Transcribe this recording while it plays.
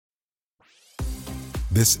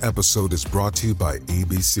This episode is brought to you by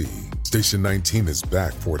ABC. Station 19 is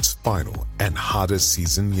back for its final and hottest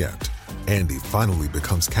season yet. Andy finally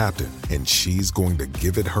becomes captain, and she's going to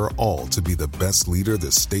give it her all to be the best leader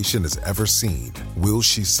the station has ever seen. Will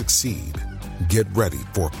she succeed? Get ready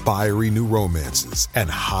for fiery new romances and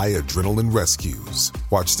high adrenaline rescues.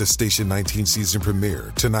 Watch the Station 19 season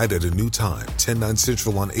premiere tonight at a new time, 10/9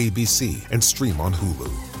 Central on ABC, and stream on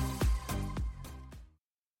Hulu.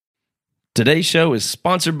 Today's show is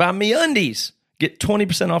sponsored by MeUndies. Get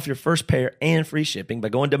 20% off your first pair and free shipping by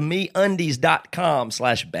going to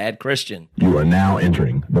MeUndies.com/badchristian. You are now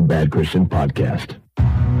entering the Bad Christian Podcast.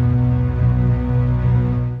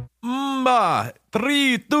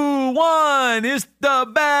 3, 2, 1, it's the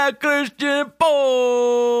Bad Christian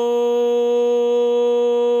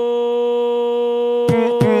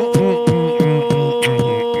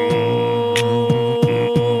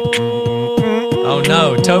Oh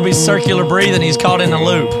no, Toby's circular breathing. He's caught in a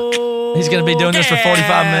loop. He's going to be doing this for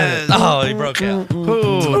 45 minutes. Oh, he broke out.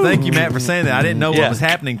 Ooh, thank you, Matt, for saying that. I didn't know what was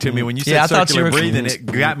happening to me when you said I thought circular you were breathing. It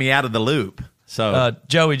got me out of the loop. So,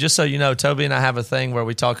 Joey, just so you know, Toby and I have a thing where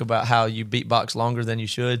we talk about how you beatbox longer than you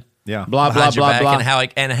should. yeah. Blah, blah, blah, blah. And how Blah,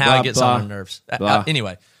 it gets blah, on our nerves. blah.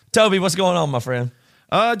 Anyway, Toby, what's going on, my friend?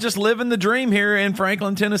 Just living the dream here in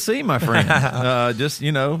Franklin, Tennessee, my friend. Just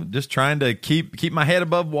trying to keep my head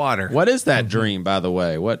above water. What is that dream, by the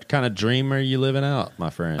way? What kind of dream are you living out, my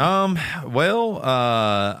friend? I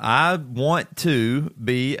want to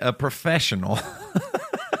be a professional.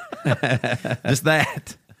 Just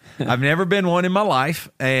that. I've never been one in my life,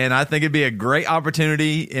 and I think it'd be a great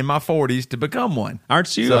opportunity in my 40s to become one.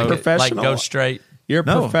 Aren't you a professional? Like, go straight. You're a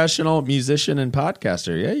professional musician and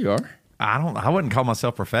podcaster. Yeah, you are. I wouldn't call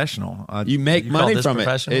myself professional. You make money from it.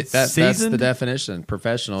 That's the Seasoned? definition.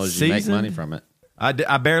 Professional is you make money from it.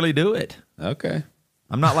 I barely do it. Okay.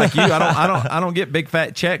 I'm not like you. I don't get big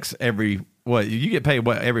fat checks every. What, you get paid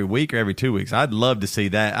every week or every 2 weeks? I'd love to see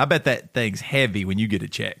that. I bet that thing's heavy when you get a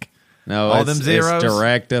check. No, all them zeros. It's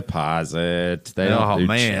direct deposit. They don't do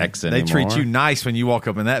checks anymore. They treat you nice when you walk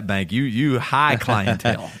up in that bank. You high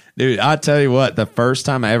clientele. Dude, I'll tell you what, the first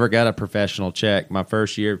time I ever got a professional check, my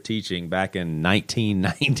first year of teaching back in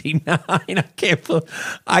 1999,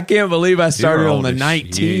 I can't believe I started on the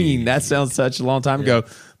 19. That sounds such a long time ago.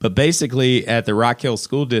 But basically, at the Rock Hill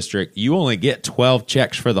School District, you only get 12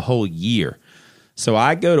 checks for the whole year. So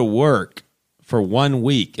I go to work for 1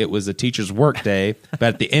 week. It was a teacher's work day, but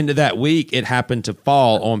at the end of that week, it happened to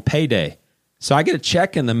fall on payday. So I get a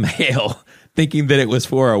check in the mail thinking that it was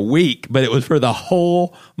for a week, but it was for the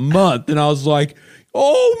whole month. And I was like,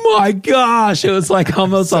 oh my gosh. It was like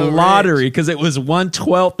almost a lottery because it was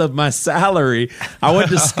 1/12 of my salary. I went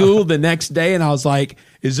to school the next day and I was like,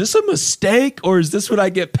 is this a mistake or is this what I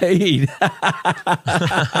get paid?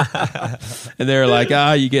 And they were like,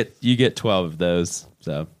 you get 12 of those.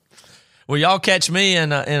 So. Well, y'all catch me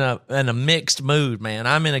in a mixed mood, man.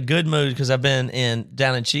 I'm in a good mood because I've been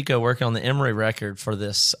down in Chico working on the Emery record for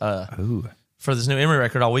this new Emery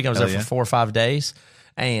record all week. I was there for 4 or 5 days,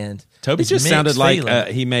 and Toby just sounded like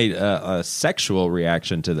he made a sexual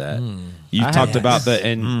reaction to that. You talked about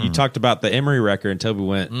the Emery record, and Toby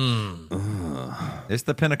went, It's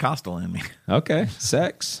the Pentecostal in me. Okay,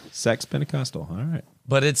 sex Pentecostal. All right,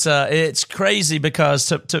 but it's crazy because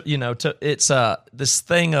it's this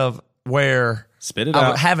thing of where spit it I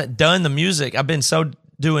out. haven't done the music. I've been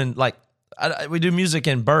doing we do music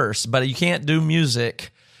in bursts, but you can't do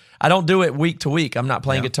music. I don't do it week to week. I'm not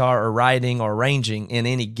playing guitar or writing or arranging in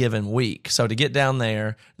any given week. So to get down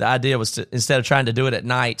there, the idea was to, instead of trying to do it at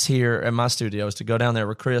nights here in my studio, is to go down there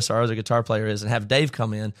where Chris, our other guitar player, is, and have Dave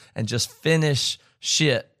come in and just finish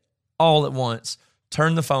shit all at once,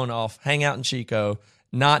 turn the phone off, hang out in Chico,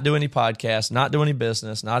 not do any podcasts, not do any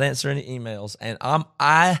business, not answer any emails. And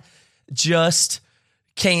I just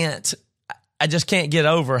can't get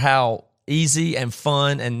over how easy and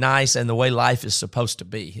fun and nice and the way life is supposed to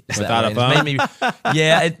be. Without a phone?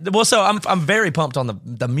 So I'm very pumped on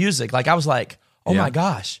the music. Like I was like, oh my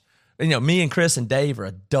gosh. Me and Chris and Dave are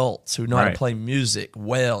adults who know how to play music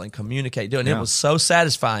well and communicate. And it was so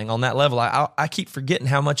satisfying on that level. I keep forgetting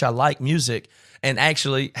how much I like music and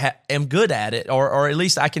actually am good at it, or at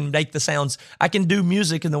least I can make the sounds. I can do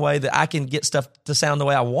music in the way that I can get stuff to sound the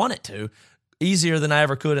way I want it to, easier than I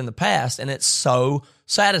ever could in the past, and it's so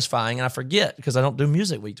satisfying. And I forget because I don't do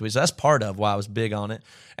music week to week, so that's part of why I was big on it.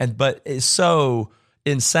 But it's so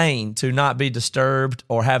insane to not be disturbed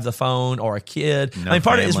or have the phone or a kid. No,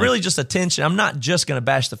 part of it is really just attention. I'm not just going to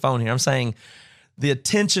bash the phone here. I'm saying the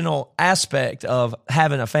attentional aspect of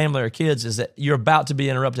having a family or kids is that you're about to be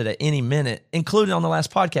interrupted at any minute, including on the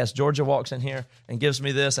last podcast. Georgia walks in here and gives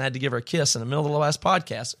me this. I had to give her a kiss in the middle of the last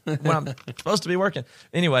podcast when I'm supposed to be working.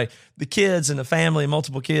 Anyway, the kids and the family,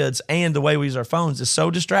 multiple kids, and the way we use our phones is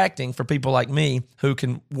so distracting for people like me who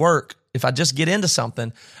can work. If I just get into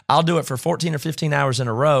something, I'll do it for 14 or 15 hours in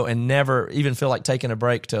a row and never even feel like taking a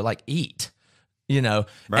break to like eat, you know?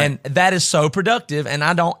 Right. And that is so productive, and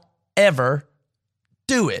I don't ever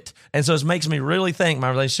do it. And so it makes me really think my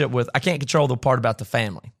relationship with, I can't control the part about the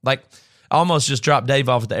family. Like, I almost just dropped Dave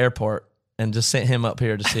off at the airport and just sent him up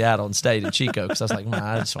here to Seattle and stayed in Chico because I was like, man,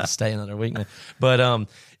 I just want to stay another week. But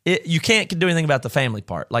you can't do anything about the family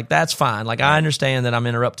part. Like, that's fine. Like, I understand that I'm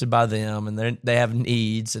interrupted by them and they have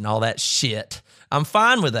needs and all that shit. I'm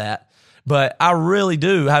fine with that. But I really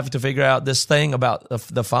do have to figure out this thing about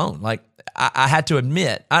the phone. Like, I had to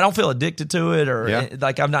admit, I don't feel addicted to it, or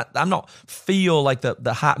like I'm not feel like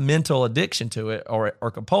the high mental addiction to it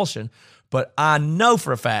or compulsion, but I know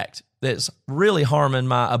for a fact that it's really harming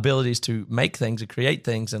my abilities to make things and create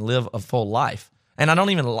things and live a full life. And I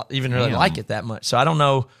don't even really like it that much. So I don't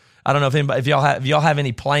know if y'all have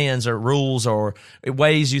any plans or rules or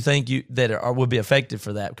ways you think would be effective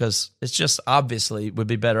for that, because it's just obviously would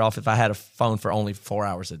be better off if I had a phone for only 4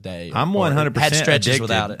 hours a day. I'm 100% had stretches addicted.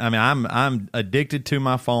 without it. I mean, I'm addicted to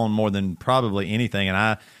my phone more than probably anything, and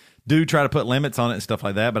I do try to put limits on it and stuff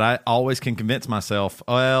like that. But I always can convince myself,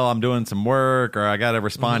 well, I'm doing some work, or I got to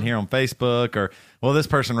respond here on Facebook, or well, this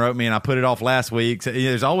person wrote me and I put it off last week. So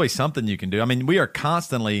there's always something you can do. I mean, we are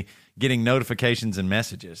constantly getting notifications and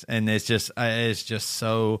messages, and it's just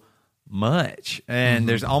so much, and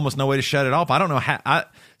there's almost no way to shut it off. I don't know how.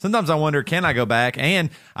 Sometimes I wonder, can I go back? And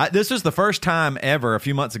this was the first time ever a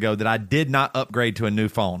few months ago that I did not upgrade to a new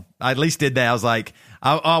phone. I at least did that. I was like,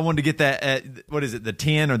 I wanted to get that, what is it, the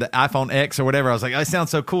 10 or the iPhone X or whatever. I was like, that sounds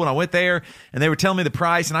so cool. And I went there, and they were telling me the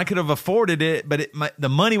price, and I could have afforded it, but the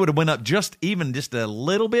money would have went up just a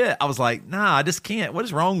little bit. I was like, nah, I just can't. What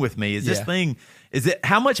is wrong with me? Is this thing...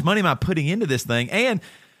 how much money am I putting into this thing? And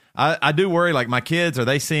I do worry, like, my kids, are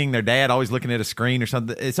they seeing their dad always looking at a screen or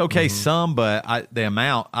something? It's okay some, but the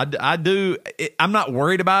amount, I'm not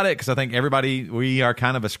worried about it, because I think we are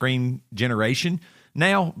kind of a screen generation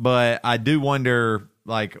now, but I do wonder,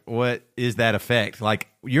 like, what is that effect? Like,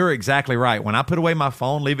 you're exactly right. When I put away my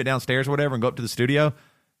phone, leave it downstairs or whatever, and go up to the studio,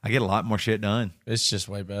 I get a lot more shit done. It's just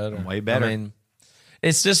way better. Way better. I mean,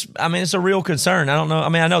 it's a real concern. I don't know. I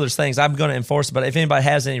mean, I know there's things I'm going to enforce, but if anybody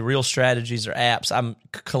has any real strategies or apps, I'm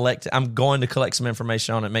going to collect some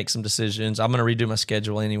information on it, make some decisions. I'm going to redo my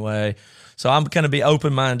schedule anyway. So I'm going to be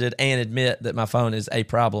open-minded and admit that my phone is a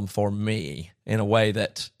problem for me in a way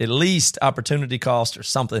that at least opportunity cost or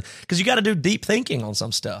something. Because you got to do deep thinking on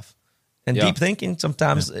some stuff. And deep thinking,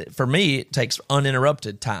 sometimes, for me, it takes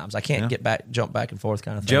uninterrupted times. I can't jump back and forth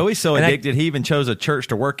kind of thing. Joey's so addicted, he even chose a church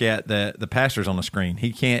to work at, the pastor's on the screen.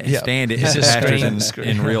 He can't stand it. It's just pastors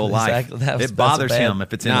in real life. Exactly. It bothers him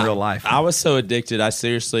if it's in real life. I was so addicted, I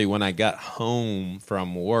seriously, when I got home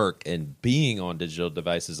from work and being on digital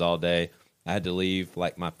devices all day, I had to leave,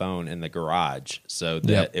 like, my phone in the garage so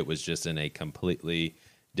that it was just in a completely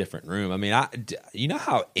different room. I mean, you know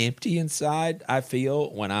how empty inside I feel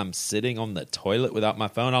when I'm sitting on the toilet without my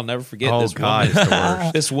phone? I'll never forget this woman. It's the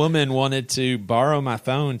worst. This woman wanted to borrow my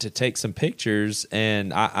phone to take some pictures,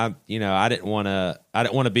 and I didn't want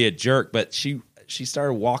to be a jerk, but she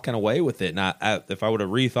started walking away with it, and if I would have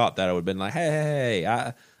rethought that, I would have been like, hey,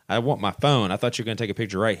 I want my phone. I thought you were going to take a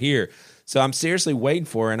picture right here. So I'm seriously waiting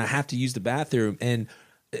for her, and I have to use the bathroom, and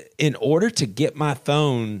in order to get my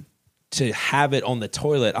phone to have it on the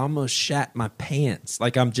toilet, I almost shat my pants.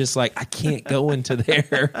 Like, I'm just like, I can't go into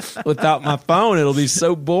there without my phone. It'll be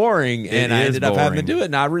so boring. And I ended up having to do it,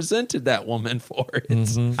 and I resented that woman for it.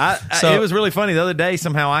 It was really funny. The other day,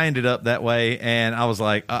 somehow I ended up that way, and I was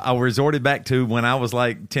like, I resorted back to when I was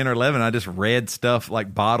like 10 or 11. I just read stuff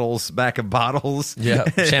like back of bottles. Yeah,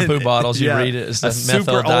 shampoo bottles. You read it. It's a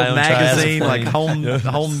super old magazine, like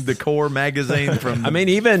home decor magazine from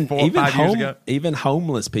even 4 or 5 years ago. Even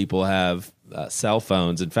homeless people have cell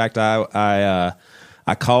phones. In fact, I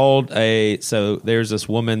called so there's this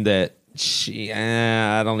woman that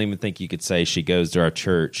I don't even think you could say she goes to our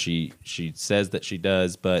church. She says that she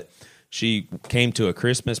does, but she came to a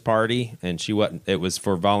Christmas party, and it was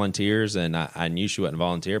for volunteers, and I knew she wasn't a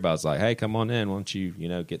volunteer, but I was like, hey, come on in. Why don't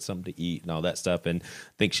you, get something to eat and all that stuff? And I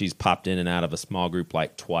think she's popped in and out of a small group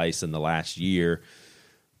like twice in the last year.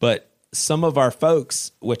 But some of our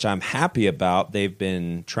folks, which I'm happy about, they've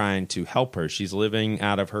been trying to help her. She's living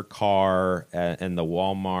out of her car in the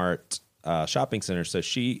Walmart shopping center. So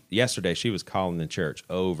yesterday she was calling the church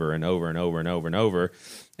over and over and over and over and over.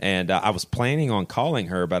 And I was planning on calling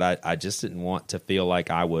her, but I just didn't want to feel like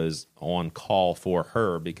I was on call for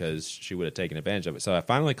her because she would have taken advantage of it. So I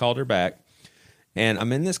finally called her back, and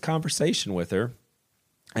I'm in this conversation with her.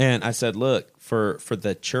 And I said, look, for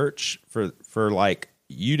the church, for like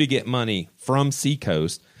you to get money from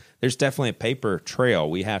Seacoast, there's definitely a paper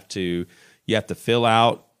trail. You have to fill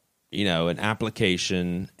out, an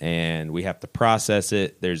application, and we have to process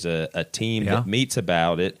it. There's a team that meets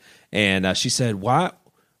about it. And she said, why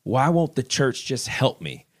won't the church just help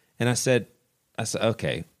me? And I said,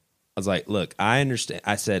 okay. I was like, look, I understand.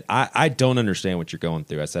 I said, I don't understand what you're going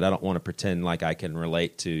through. I said, I don't want to pretend like I can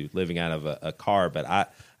relate to living out of a car, but I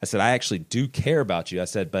said, I actually do care about you. I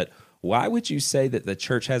said, but why would you say that the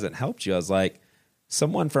church hasn't helped you? I was like,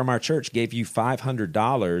 someone from our church gave you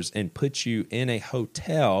 $500 and put you in a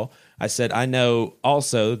hotel. I said, I know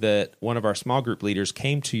also that one of our small group leaders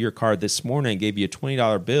came to your car this morning and gave you a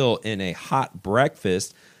 $20 bill in a hot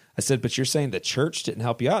breakfast. I said, but you're saying the church didn't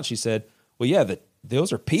help you out. She said, well, yeah,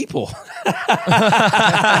 those are people. She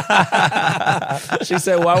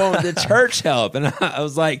said, why won't the church help? And I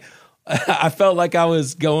was like, I felt like I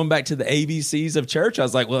was going back to the ABCs of church. I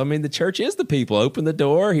was like, well, I mean, the church is the people. Open the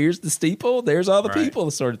door. Here's the steeple. There's all the people,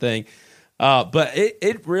 the sort of thing. But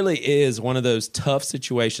it really is one of those tough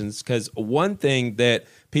situations, because one thing that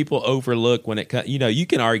people overlook when it comes, you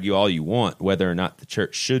can argue all you want whether or not the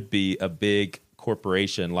church should be a big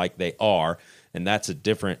corporation like they are, and that's a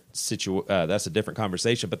different that's a different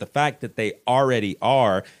conversation. But the fact that they already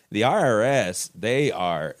are, the IRS,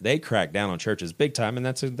 they crack down on churches big time, and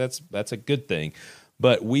that's a good thing.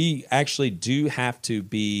 But we actually do have to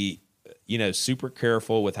be, super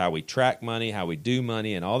careful with how we track money, how we do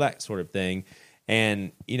money, and all that sort of thing.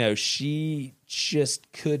 And she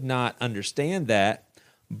just could not understand that.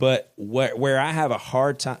 But where I have a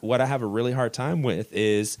hard time, what I have a really hard time with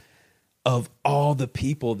is, of all the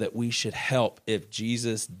people that we should help, if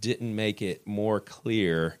Jesus didn't make it more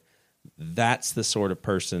clear, that's the sort of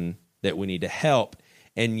person that we need to help.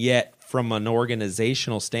 And yet, from an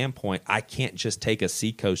organizational standpoint, I can't just take a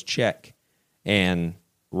Seacoast check and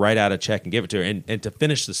write out a check and give it to her. And to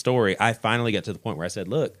finish the story, I finally got to the point where I said,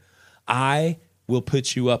 look, I will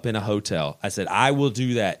put you up in a hotel. I said, I will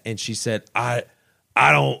do that. And she said, I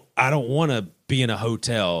don't want to be in a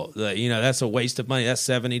hotel. That's a waste of money. That's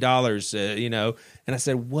 $70. And I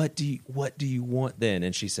said, what do you want then?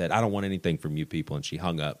 And she said, I don't want anything from you people. And she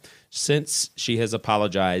hung up. Since she has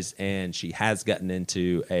apologized, and she has gotten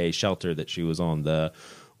into a shelter that she was on the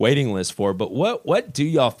waiting list for. But what do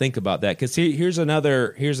y'all think about that? Because here's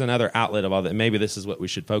another outlet of all that. Maybe this is what we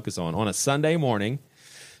should focus on. On a Sunday morning,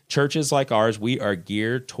 churches like ours, we are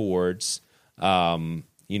geared towards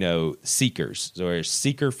seekers, or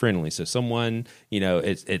seeker friendly. So someone,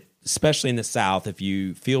 especially in the South, if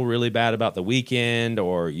you feel really bad about the weekend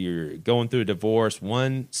or you're going through a divorce,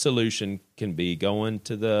 one solution can be going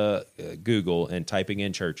to the Google and typing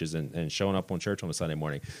in churches and showing up on church on a Sunday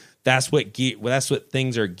morning. That's what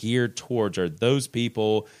things are geared towards, are those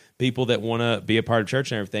people that want to be a part of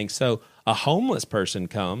church and everything. So a homeless person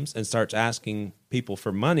comes and starts asking people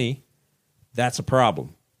for money. That's a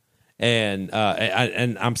problem. And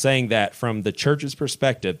I'm saying that from the church's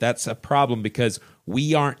perspective, that's a problem, because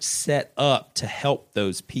we aren't set up to help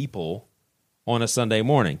those people on a Sunday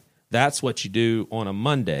morning. That's what you do on a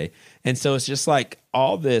Monday. And so it's just like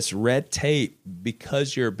all this red tape,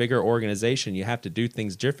 because you're a bigger organization, you have to do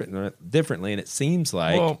things differently. And it seems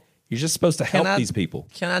like you're just supposed to help these people.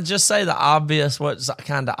 Can I just say the obvious, what's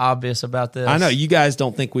kind of obvious about this? I know you guys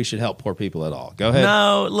don't think we should help poor people at all. Go ahead.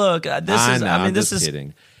 No, look, I'm just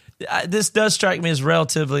kidding. This does strike me as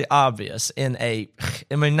relatively obvious I'm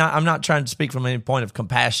not trying to speak from any point of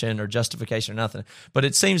compassion or justification or nothing, but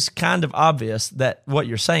it seems kind of obvious that what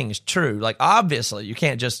you're saying is true. Like, obviously, you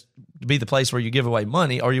can't just be the place where you give away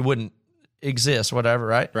money, or you wouldn't exist, whatever,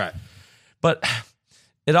 right? Right. But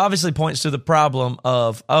it obviously points to the problem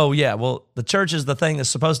of, the church is the thing that's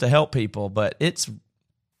supposed to help people, but it's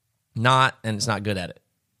not, and it's not good at it.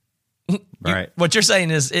 Right. What you're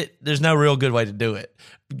saying is there's no real good way to do it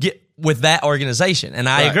with that organization. And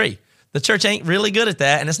I agree. The church ain't really good at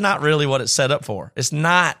that, and it's not really what it's set up for. It's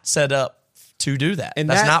not set up to do that.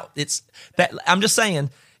 And I'm just saying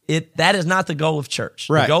that is not the goal of church.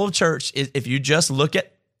 Right. The goal of church is, if you just look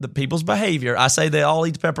at the people's behavior, I say they all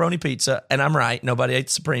eat the pepperoni pizza, and I'm right. Nobody ate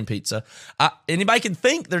the supreme pizza. Anybody can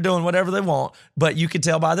think they're doing whatever they want, but you can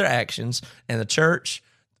tell by their actions. And the church,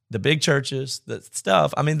 the big churches, the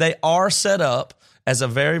stuff, I mean, they are set up as a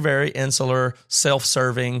very, very insular,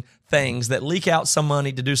 self-serving things that leak out some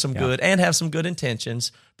money to do some good and have some good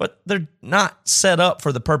intentions, but they're not set up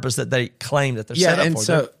for the purpose that they claim that they're set up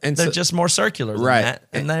for. They're just more circular than that.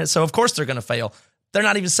 And so, of course, they're going to fail. They're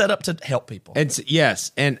not even set up to help people.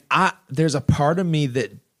 Yes, and there's a part of me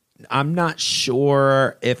that I'm not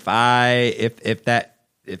sure if that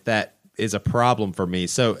is a problem for me.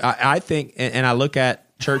 So I think, and I look at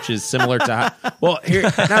churches similar to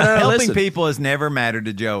helping people has never mattered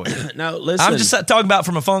to Joey. No, listen. I'm just talking about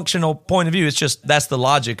from a functional point of view. It's just that's the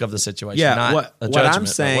logic of the situation. Yeah, not what I'm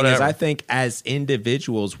saying is, whatever. I think as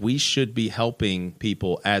individuals, we should be helping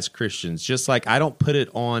people as Christians. Just like I don't put it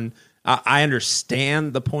on. I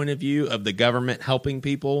understand the point of view of the government helping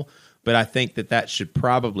people, but I think that should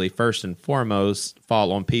probably first and foremost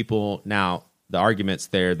fall on people. Now, the argument's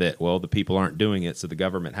there that, well, the people aren't doing it, so the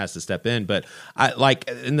government has to step in. But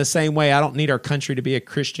in the same way, I don't need our country to be a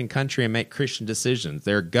Christian country and make Christian decisions.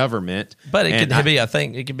 They're government. But it could be a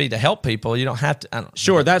thing. It could be to help people. You don't have to.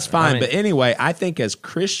 Sure, that's fine. But anyway, I think as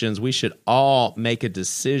Christians, we should all make a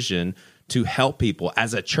decision to help people.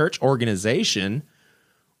 As a church organization,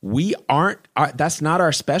 we aren't. That's not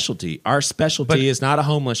our specialty. Our specialty is not a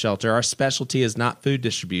homeless shelter. Our specialty is not food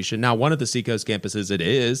distribution. Now, one of the Seacoast campuses, it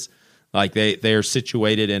is. Like they're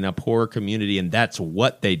situated in a poor community, and that's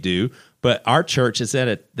what they do. But our church is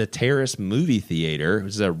at the Terrace Movie Theater,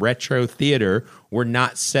 which is a retro theater. We're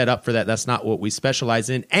not set up for that. That's not what we specialize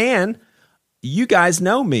in. And you guys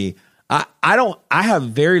know me. I have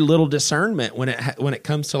very little discernment when it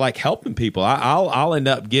comes to like helping people. I'll end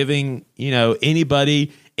up giving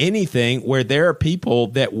anybody anything where there are people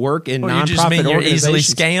that work in nonprofit you just mean you're organizations. easily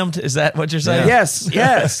scammed? Is that what you're saying?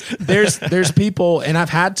 Yes. There's people, and I've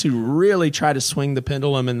had to really try to swing the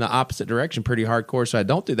pendulum in the opposite direction pretty hardcore, so I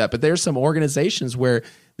don't do that. But there's some organizations where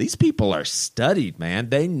these people are studied, man.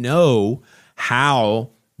 They know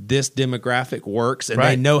how this demographic works, and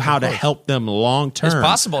they know how to help them long term. It's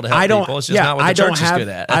possible to help people. It's just not what the church is good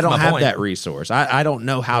at. I don't have that resource. I don't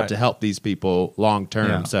know how to help these people long term.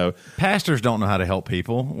 Yeah. So pastors don't know how to help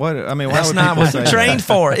people. What I mean, that's not what they're trained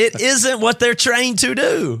for. It isn't what they're trained to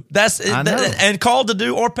do. And called to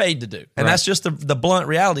do or paid to do. And that's just the blunt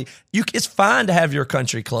reality. It's fine to have your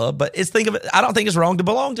country club, but I don't think it's wrong to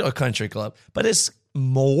belong to a country club, but it's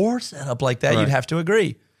more set up like that. You'd have to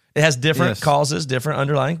agree. It has different causes, different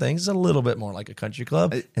underlying things. It's a little bit more like a country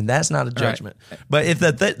club, and that's not a judgment. Right. But if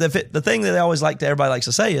the thing that everybody likes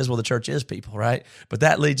to say is, well, the church is people, right? But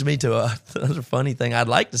that leads me to another funny thing I'd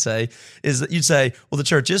like to say is that you'd say, well, the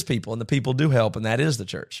church is people, and the people do help, and that is the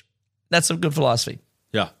church. That's a good philosophy.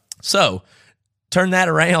 Yeah. So turn that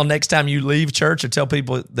around next time you leave church or tell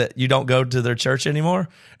people that you don't go to their church anymore,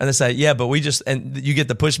 and they say, yeah, but and you get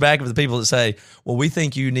the pushback of the people that say, well, we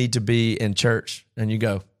think you need to be in church, and you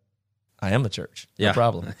go, I am the church. No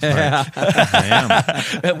problem.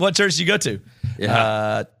 I am. What church do you go to?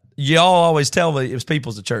 Yeah. Y'all always tell me it was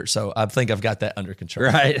people's the church, so I think I've got that under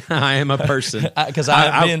control. Right. I am a person. Because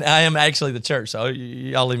I am actually the church, so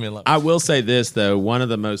y'all leave me alone. I will say this, though. One of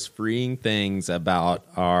the most freeing things about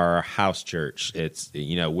our house church, it's,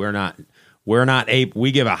 we're not able,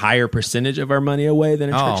 we give a higher percentage of our money away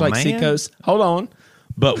than a church like Seacoast. Hold on.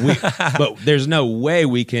 But there's no way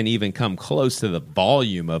we can even come close to the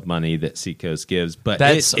volume of money that Seacoast gives. But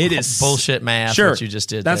it is bullshit math. Sure, what you just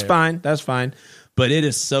did. That's fine. That's fine. But it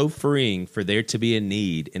is so freeing for there to be a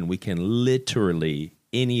need, and we can literally,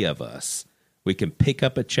 any of us, we can pick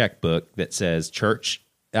up a checkbook that says church.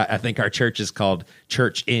 I think our church is called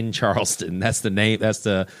Church in Charleston. That's the name.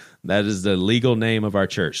 That is the legal name of our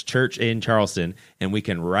church, Church in Charleston, and we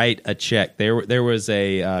can write a check. There was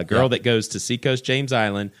a girl that goes to Seacoast James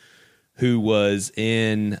Island who was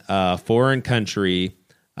in a foreign country,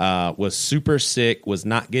 was super sick, was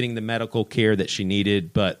not getting the medical care that she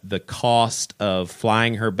needed, but the cost of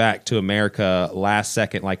flying her back to America last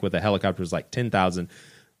second, like with a helicopter, was like $10,000.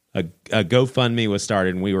 A GoFundMe was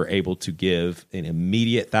started, and we were able to give an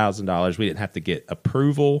immediate $1,000. We didn't have to get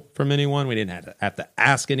approval from anyone. We didn't have to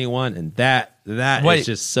ask anyone, and that is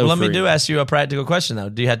just so. Well, let freeing. me ask you a practical question though.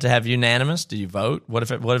 Do you have to have unanimous? Do you vote?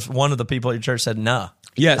 What if one of the people at your church said no?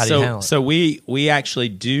 Yeah, so we actually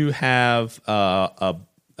do have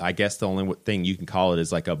I guess the only thing you can call it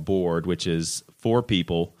is like a board, which is 4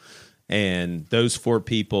 people. And those 4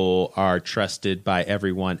 people are trusted by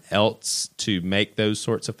everyone else to make those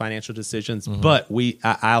sorts of financial decisions. Mm-hmm. But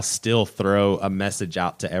I'll still throw a message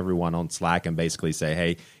out to everyone on Slack and basically say,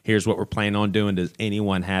 hey, here's what we're planning on doing. Does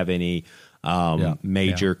anyone have any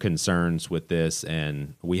major concerns with this,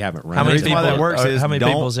 and we haven't run. How many The reason why that people- works is how many don't-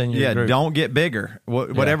 people's in your group? Don't get bigger.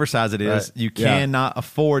 Whatever size it is, Right. you cannot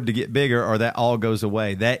afford to get bigger, or that all goes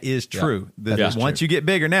away. That is true. Once you get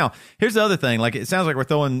bigger, now here's the other thing. Like it sounds like we're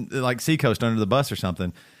throwing like Seacoast under the bus or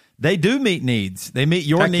something. They do meet needs. They meet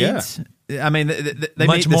your needs. I mean, they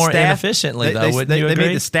Much meet the more staff, inefficiently, though, wouldn't you they agree?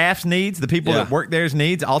 meet the staff's needs, the people that work there's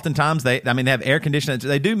needs. Oftentimes, they have air conditioning.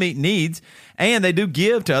 They do meet needs, and they do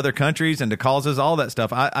give to other countries and to causes, all that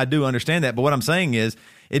stuff. I do understand that. But what I'm saying is,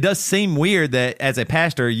 it does seem weird that as a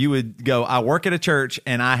pastor, you would go, I work at a church,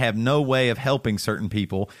 and I have no way of helping certain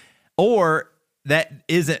people. Or that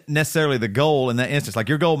isn't necessarily the goal in that instance. Like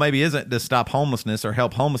your goal maybe isn't to stop homelessness or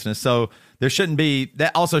help homelessness. So there shouldn't be,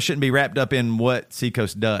 that also shouldn't be wrapped up in what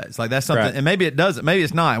Seacoast does. Like that's something, and maybe it doesn't, maybe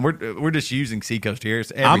it's not. And we're just using Seacoast here. It's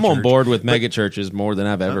every I'm on church. board with mega churches more than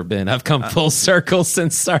I've ever been. I've come full circle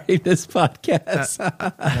since starting this podcast.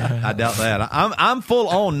 I doubt that. I'm full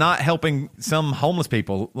on not helping some homeless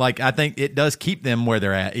people. Like I think it does keep them where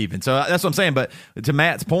they're at even. So that's what I'm saying. But to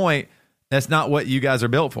Matt's point, that's not what you guys are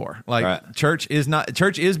built for. Like church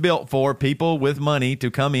is built for people with money to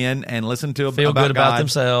come in and listen to feel about good about God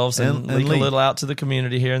themselves and leak lead. a little out to the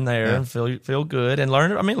community here and there and feel good and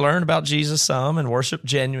learn. I mean, learn about Jesus some and worship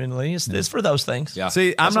genuinely. It's for those things. Yeah.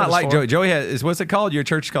 See, I'm That's not what like it's for. Joey. Joey has, what's it called? Your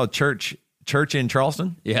church is called Church in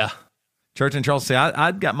Charleston? Yeah. Church in Charleston. See,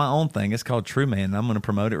 I've got my own thing. It's called True Man. I'm going to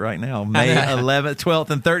promote it right now. May 11th, 12th,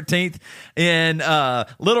 and 13th in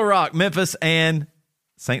Little Rock, Memphis, and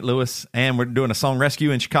St. Louis, and we're doing a song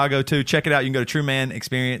rescue in Chicago too. Check it out. You can go to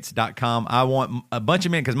truemanexperience.com. I want a bunch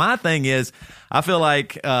of men, because my thing is, I feel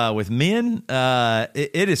like with men,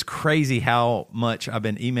 it is crazy how much I've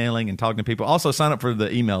been emailing and talking to people. Also, sign up for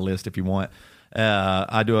the email list if you want.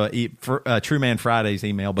 I do a True Man Fridays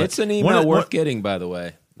email, but It's an email worth getting, by the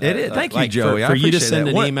way. It is. Thank you, Joey. I For you to appreciate send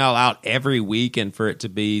that. an email out every week and for it to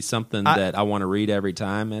be something that I want to read every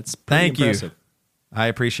time, it's pretty Thank you. impressive. I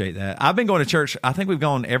appreciate that. I've been going to church. I think we've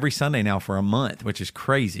gone every Sunday now for a month, which is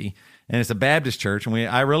crazy. And it's a Baptist church, and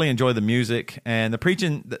I really enjoy the music and the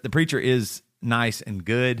preaching. The preacher is nice and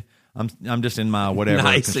good. I'm just in my whatever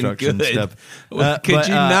Nice and construction good. stuff. Could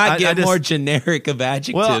you not get just- more generic of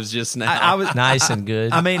adjectives just now? I was Nice and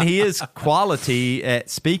good. I mean, he is quality at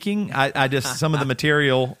speaking. I just some of the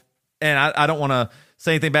material, and I don't want to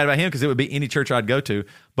say anything bad about him because it would be any church I'd go to.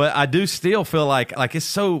 But I do still feel like it's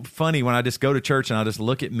so funny when I just go to church and I just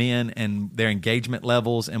look at men and their engagement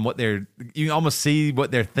levels and you almost see what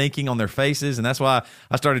they're thinking on their faces. And that's why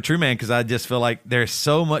I started True Man, because I just feel like there's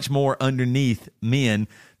so much more underneath men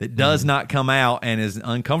that does not come out and is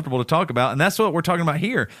uncomfortable to talk about. And that's what we're talking about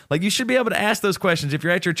here. Like, you should be able to ask those questions if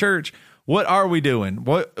you're at your church. What are we doing?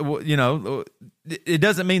 What it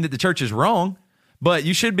doesn't mean that the church is wrong. But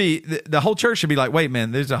you should be, the whole church should be like, wait,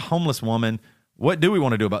 man, there's a homeless woman. What do we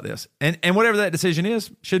want to do about this? And whatever that decision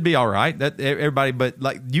is, should be all right. That everybody, but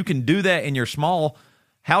like you can do that in your small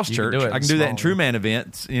house church. I can do that in True Man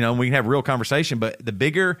events. We can have real conversation. But the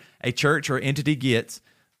bigger a church or entity gets,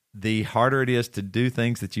 the harder it is to do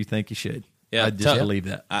things that you think you should. Yeah, I just believe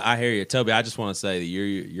that. I hear you, Toby. I just want to say that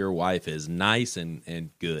your wife is nice and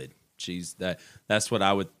good. She's that's what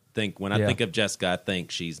I would think when I think of Jessica. I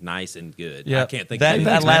think she's nice and good. Yeah, I can't think that of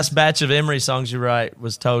that last batch of Emery songs you write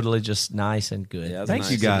was totally just nice and good. Yeah,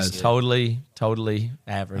 Thank you guys. Totally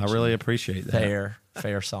average. I really appreciate that.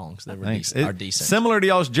 Fair songs that were Thanks. are decent. Similar to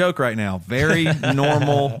y'all's joke right now. Very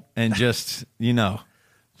normal and just, All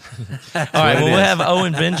right, well, we'll have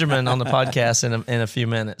Owen Benjamin on the podcast in a few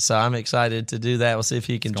minutes, so I'm excited to do that. We'll see if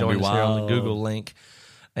he can join us here on the Google link,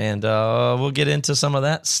 and we'll get into some of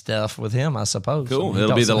that stuff with him, I suppose. Cool.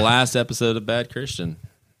 It'll be the last episode of Bad Christian,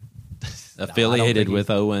 affiliated with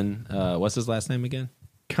Owen. What's his last name again?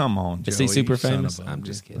 come on, Joey. Is he super you son famous? of a- I'm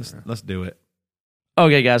just kidding. Let's do it.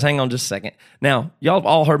 Okay, guys, hang on just a second. Now, y'all have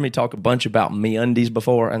all heard me talk a bunch about MeUndies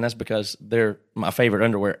before, and that's because they're my favorite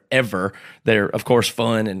underwear ever. They're, of course,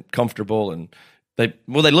 fun and comfortable, and they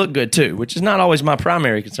look good too, which is not always my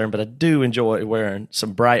primary concern, but I do enjoy wearing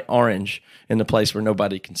some bright orange in the place where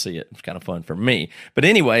nobody can see it. It's kind of fun for me. But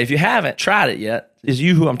anyway, if you haven't tried it yet, is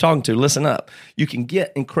you who I'm talking to, listen up. You can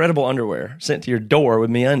get incredible underwear sent to your door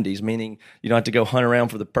with MeUndies, meaning you don't have to go hunt around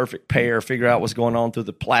for the perfect pair, figure out what's going on through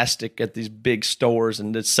the plastic at these big stores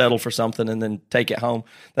and just settle for something and then take it home.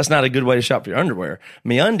 That's not a good way to shop for your underwear.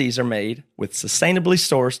 MeUndies are made with sustainably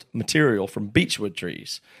sourced material from beechwood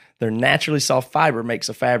trees. Their naturally soft fiber makes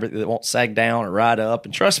a fabric that won't sag down or ride up.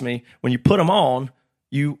 And trust me, when you put them on,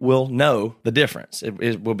 you will know the difference.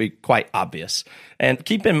 It will be quite obvious. And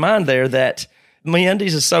keep in mind there that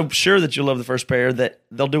MeUndies is so sure that you'll love the first pair that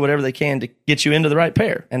they'll do whatever they can to get you into the right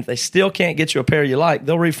pair. And if they still can't get you a pair you like,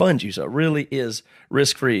 they'll refund you. So it really is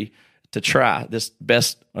risk-free to try this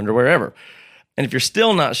best underwear ever. And if you're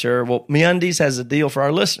still not sure, well, MeUndies has a deal for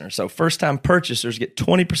our listeners. So first-time purchasers get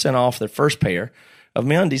 20% off their first pair of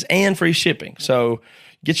MeUndies and free shipping. So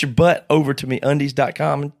get your butt over to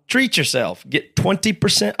MeUndies.com and treat yourself. Get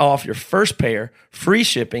 20% off your first pair, free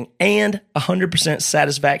shipping, and 100%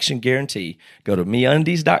 satisfaction guarantee. Go to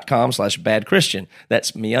MeUndies.com/badchristian.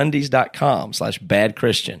 That's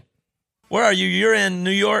MeUndies.com/badchristian. Where are you? You're in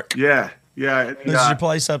New York? Yeah. This is your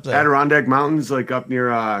place up there? Adirondack Mountains, like up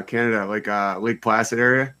near Canada, like Lake Placid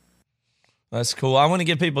area. That's cool. I want to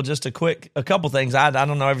give people just a couple things. I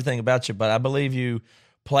don't know everything about you, but I believe you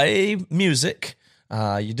play music.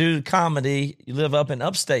 You do comedy. You live up in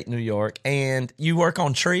upstate New York, and you work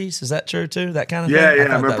on trees. Is that true too? That kind of thing?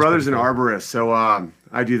 Yeah. My brother's an arborist, so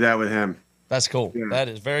I do that with him. That's cool. Yeah. That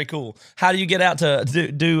is very cool. How do you get out to do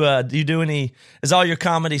you do any? Is all your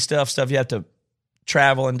comedy stuff you have to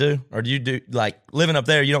travel and do, or do you do like living up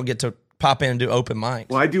there? You don't get to pop in and do open mics.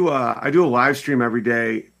 Well, I do a live stream every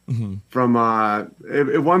day from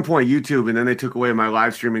at one point YouTube, and then they took away my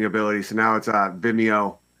live streaming ability, so now it's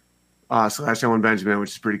Vimeo. /Owen Benjamin,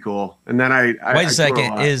 which is pretty cool. And then I wait a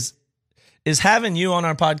second. Is having you on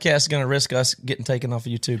our podcast going to risk us getting taken off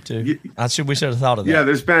of YouTube too? We should have thought of that. Yeah,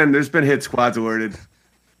 there's been hit squads alerted.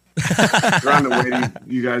 They're on the way to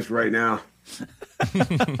you guys right now.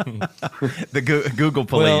 The Google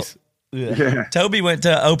police. Well, yeah. Toby went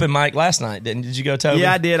to open mic last night, did you go, Toby?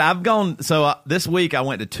 Yeah, I did. I've gone. So this week I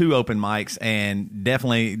went to 2 open mics and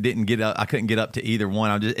definitely didn't get up. I couldn't get up to either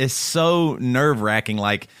one. It's so nerve wracking.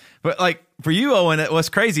 But for you, Owen, what's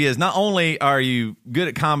crazy is not only are you good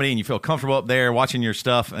at comedy and you feel comfortable up there watching your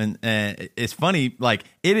stuff, and it's funny,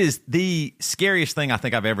 it is the scariest thing I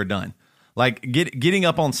think I've ever done. Getting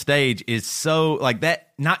up on stage is so that.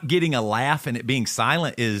 Not getting a laugh and it being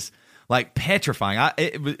silent is petrifying.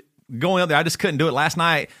 Going up there, I just couldn't do it last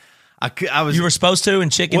night. I was. You were supposed to and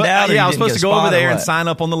chickened out. Yeah, I was supposed to go over there and sign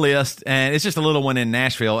up on the list, and it's just a little one in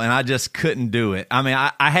Nashville, and I just couldn't do it. I mean,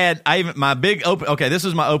 my big open. Okay, this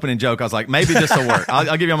was my opening joke. I was like, maybe this will work.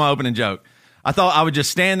 I'll give you my opening joke. I thought I would just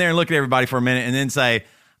stand there and look at everybody for a minute, and then say,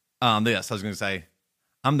 this. I was going to say,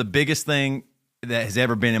 I'm the biggest thing that has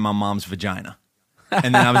ever been in my mom's vagina,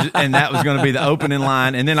 and then and that was going to be the opening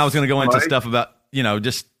line, and then I was going to go into stuff about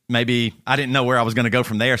just. Maybe I didn't know where I was going to go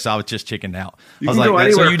from there, so I was just chickened out. I was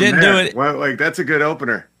like, so you didn't do it. Well, that's a good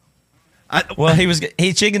opener.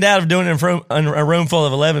 He chickened out of doing it in a room full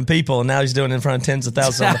of 11 people, and now he's doing it in front of tens of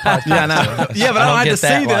thousands on the podcast. Yeah, I know. Yeah, but I don't have to see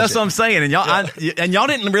that. That's what I'm saying. And y'all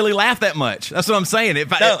didn't really laugh that much. That's what I'm saying.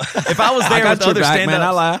 If I was there with other stand-ups,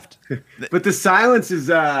 I laughed. But the silence is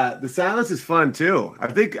fun too. I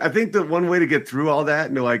think the one way to get through all that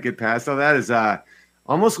and to get past all that is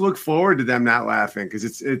almost look forward to them not laughing,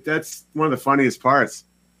 because that's one of the funniest parts.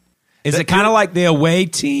 Is it kind of like the away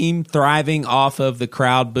team thriving off of the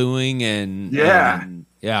crowd booing and yeah.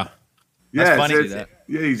 That's funny to do that.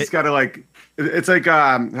 Yeah, you just gotta it's like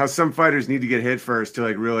how some fighters need to get hit first to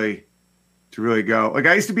really go.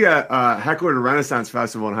 I used to be a heckler at a Renaissance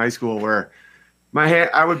festival in high school where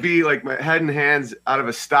I would be my head and hands out of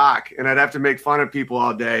a stock, and I'd have to make fun of people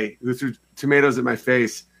all day who threw tomatoes at my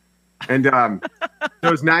face. And it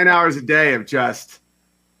was 9 hours a day of just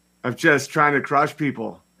trying to crush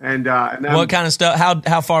people. And what kind of stuff?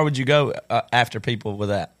 How far would you go after people with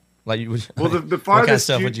that? The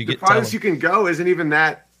farthest you can go isn't even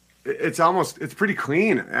that. It's pretty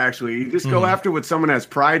clean, actually. You just go after what someone has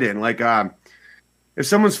pride in. If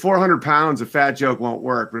someone's 400 pounds, a fat joke won't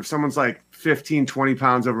work. But if someone's 15, 20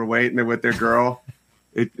 pounds overweight and they're with their girl,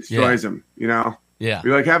 it destroys them. Yeah.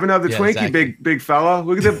 You're have another Twinkie, exactly. big fella.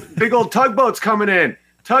 Look at the big old tugboats coming in.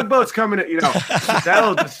 That'll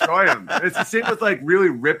destroy them. It's the same with really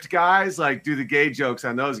ripped guys. Do the gay jokes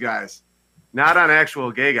on those guys, not on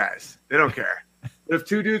actual gay guys. They don't care. But if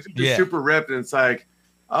two dudes are just super ripped and it's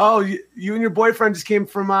oh, you and your boyfriend just came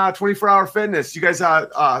from 24-hour fitness. You guys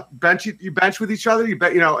bench with each other. You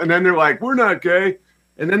bet, and then they're we're not gay,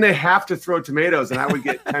 and then they have to throw tomatoes, and I would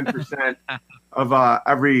get 10% of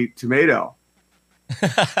every tomato. And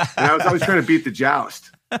I was always trying to beat the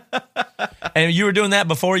joust. And you were doing that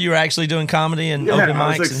before you were actually doing comedy and open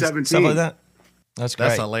mics and 17. Stuff like that? That's great.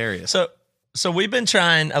 That's hilarious. So we've been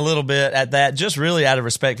trying a little bit at that, just really out of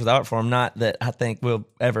respect for the art form. Not that I think we'll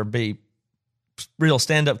ever be real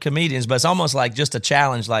stand-up comedians, but it's almost just a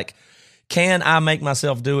challenge. Can I make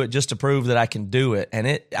myself do it just to prove that I can do it?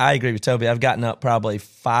 And I agree with Toby. I've gotten up probably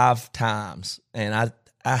 5 times, and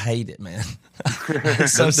I hate it, man.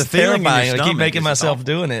 It's so terrifying. I keep making myself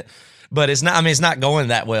doing it. but it's not. I mean, it's not going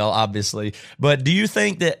that well, obviously. But do you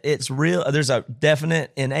think that it's real? There's a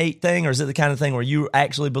definite innate thing, or is it the kind of thing where you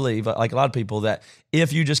actually believe, like a lot of people, that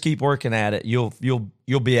if you just keep working at it, you'll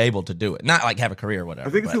be able to do it? Not like have a career or whatever.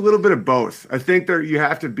 I think it's a little bit of both. I think you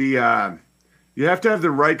have to be you have to have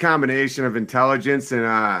the right combination of intelligence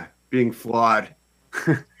and being flawed.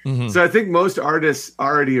 So I think most artists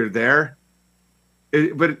already are there.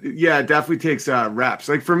 But yeah, it definitely takes reps.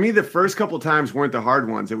 Like for me, the first couple times weren't the hard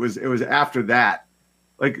ones. It was after that.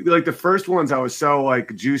 Like the first ones, I was so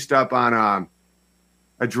like juiced up on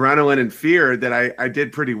adrenaline and fear that I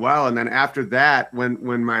did pretty well. And then after that,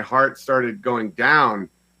 when my heart started going down,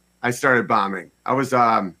 I started bombing. I was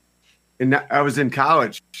in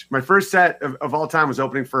college. My first set of all time was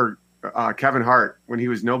opening for Kevin Hart when he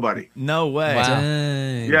was nobody. No way. Wow.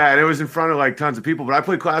 Yeah, and it was in front of like tons of people. But I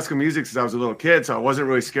played classical music since I was a little kid, so I wasn't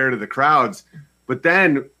really scared of the crowds. But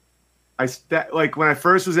then like when I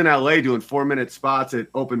first was in LA doing 4-minute spots at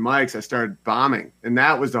open mics, I started bombing, and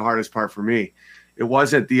that was the hardest part for me. It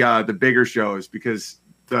wasn't the bigger shows, because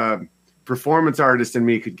the performance artist in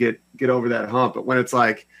me could get over that hump. But when it's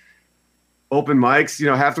like open mics,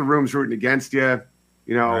 half the room's rooting against you.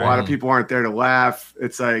 A lot of people aren't there to laugh.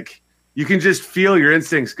 It's like you can just feel your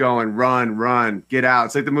instincts going, run, get out.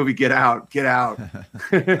 It's like the movie Get Out, get out.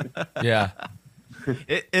 Yeah.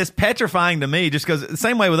 It's petrifying to me, just because the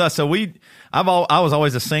same way with us. So I was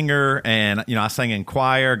always a singer, and I sang in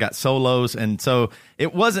choir, got solos, and so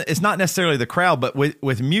it's not necessarily the crowd, but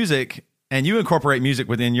with music, and you incorporate music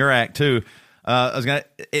within your act too.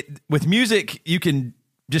 With music, you can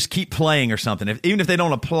just keep playing or something. Even if they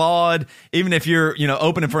don't applaud, even if you're,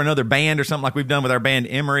 opening for another band or something like we've done with our band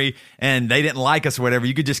Emory, and they didn't like us or whatever,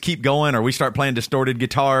 you could just keep going, or we start playing distorted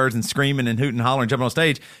guitars and screaming and hooting and hollering, jumping on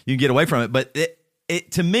stage, you can get away from it. But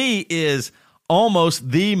it to me is almost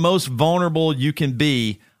the most vulnerable you can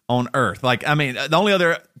be on earth. Like, I mean, the only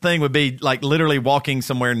other thing would be like literally walking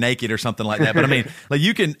somewhere naked or something like that. But I mean, like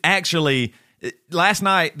you can actually. Last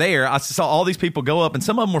night there, I saw all these people go up, and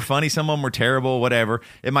some of them were funny, some of them were terrible, whatever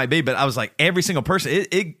it might be. But I was like, every single person,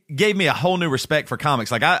 it gave me a whole new respect for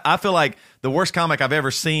comics. Like I feel like the worst comic I've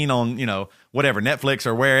ever seen on, whatever, Netflix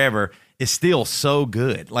or wherever is still so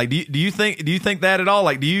good. Like, do you think that at all?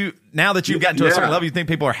 Like, now that you've gotten to a certain level, you think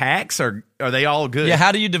people are hacks, or are they all good? Yeah.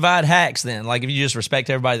 How do you divide hacks then? Like, if you just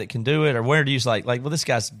respect everybody that can do it, or where do you like, well, this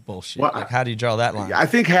guy's bullshit. Well, like, how do you draw that line? I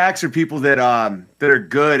think hacks are people that are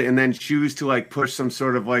good and then choose to like push some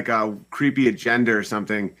sort of like a creepy agenda or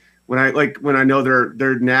something. When I know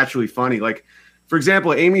they're naturally funny. Like, for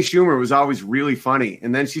example, Amy Schumer was always really funny,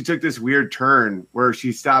 and then she took this weird turn where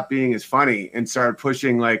she stopped being as funny and started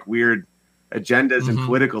pushing like weird agendas and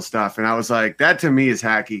political stuff. And I was like, that to me is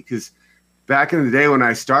hacky, because back in the day when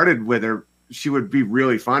I started with her, she would be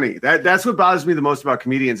really funny. That's what bothers me the most about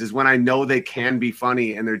comedians, is when I know they can be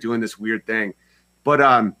funny and they're doing this weird thing. But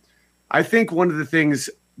I think one of the things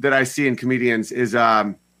that I see in comedians is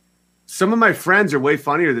some of my friends are way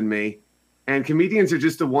funnier than me, and comedians are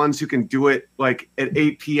just the ones who can do it like at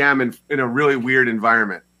 8 p.m. in a really weird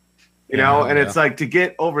environment, and it's like, to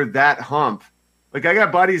get over that hump. Like, I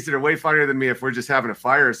got buddies that are way funnier than me if we're just having a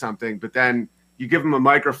fire or something, but then you give them a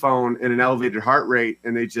microphone and an elevated heart rate,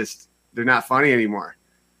 and they're not funny anymore.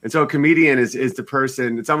 And so a comedian is the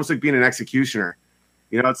person. It's almost like being an executioner.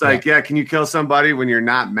 It's like, can you kill somebody when you're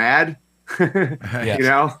not mad? And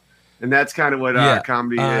that's kind of what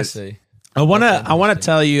comedy is. I see. I want to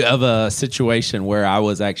tell you of a situation where I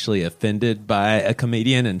was actually offended by a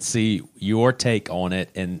comedian and see your take on it,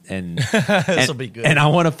 and this will be good. And I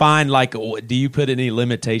want to find, like, do you put any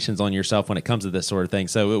limitations on yourself when it comes to this sort of thing?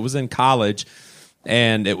 So it was in college,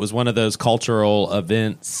 and it was one of those cultural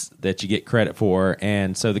events that you get credit for.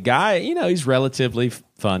 And so the guy, he's relatively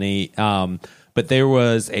funny. But there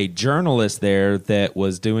was a journalist there that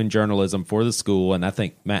was doing journalism for the school, and I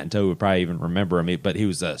think Matt and Toe would probably even remember him. But he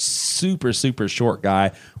was a super, super short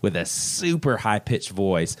guy with a super high-pitched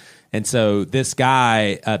voice. And so this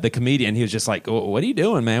guy, the comedian, he was just like, what are you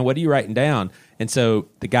doing, man? What are you writing down? And so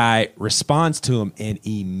the guy responds to him, and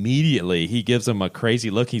immediately he gives him a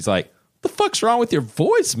crazy look. He's like, the fuck's wrong with your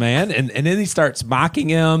voice, man? And then he starts mocking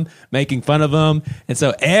him, making fun of him. And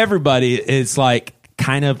so everybody is like,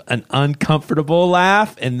 kind of an uncomfortable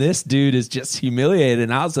laugh, and this dude is just humiliated.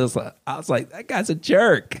 And I was like, that guy's a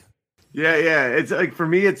jerk. Yeah. It's like, for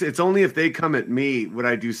me, it's only if they come at me would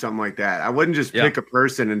I do something like that. I wouldn't just pick a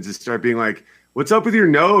person and just start being like, "What's up with your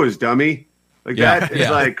nose, dummy?" Like that is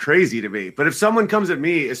like crazy to me. But if someone comes at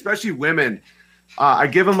me, especially women, I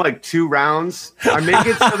give them like 2 rounds. I make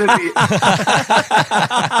it so that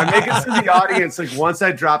the audience, like, once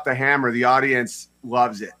I drop the hammer, the audience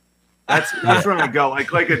loves it. That's where I go.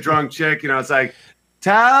 Like a drunk chick, it's like,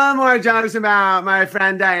 tell more jokes about my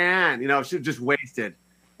friend Diane. She's just wasted.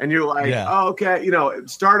 And you're like, oh, okay,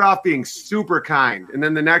 start off being super kind. And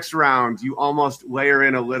then the next round, you almost layer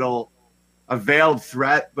in a veiled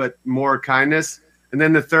threat, but more kindness. And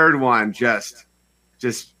then the third one, just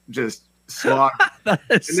slaughter. and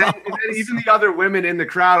then even the other women in the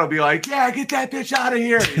crowd will be like, yeah, get that bitch out of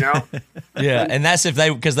here, Yeah, and that's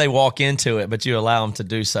because they walk into it, but you allow them to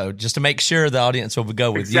do so just to make sure the audience will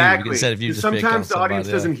go with you instead of you just sometimes the audience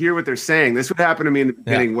doesn't hear what they're saying. This would happen to me in the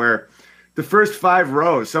beginning where the first 5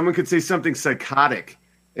 rows, someone could say something psychotic,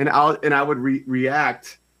 and I would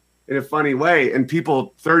react in a funny way, and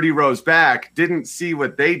people 30 rows back didn't see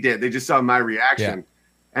what they did; they just saw my reaction,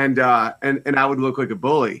 and I would look like a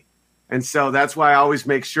bully, and so that's why I always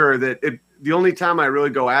make sure that the only time I really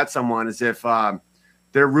go at someone is if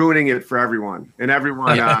they're ruining it for everyone, and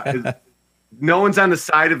everyone no one's on the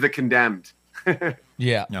side of the condemned.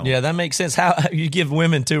 Yeah, that makes sense. How you give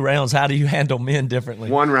women 2 rounds? How do you handle men differently?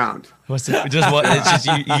 1 round. What's it? Just what? It's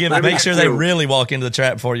just you make sure they really walk into the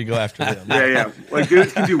trap before you go after them. Yeah. Like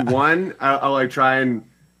dudes can do 1. I'll like try and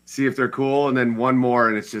see if they're cool, and then 1 more,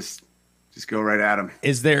 and it's just go right at them.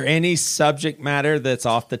 Is there any subject matter that's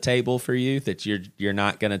off the table for you that you're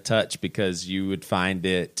not going to touch because you would find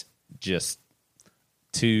it just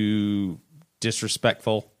too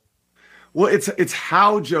disrespectful? Well, it's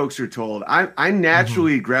how jokes are told. I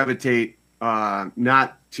naturally gravitate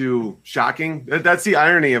not too shocking. That's the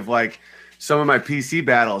irony of like some of my PC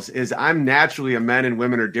battles is I'm naturally a men and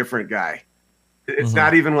women are different guy. It's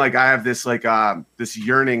not even like I have this like this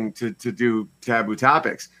yearning to do taboo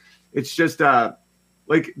topics. It's just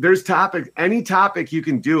like there's any topic you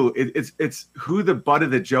can do. It's who the butt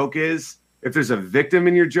of the joke is. If there's a victim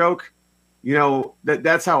in your joke,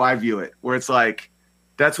 that's how I view it. Where it's like.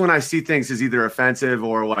 That's when I see things as either offensive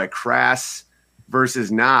or like crass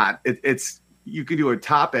versus not. It's you can do a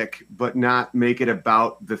topic, but not make it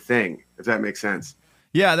about the thing, if that makes sense.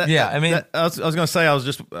 Yeah. I was going to say,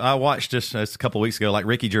 I watched just a couple of weeks ago, like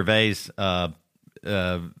Ricky Gervais stand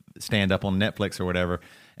up on Netflix or whatever.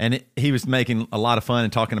 And he was making a lot of fun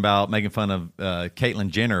and making fun of Caitlyn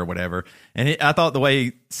Jenner or whatever. And I thought the way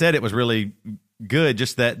he said it was really good.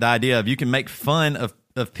 Just the idea of you can make fun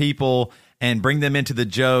of people and bring them into the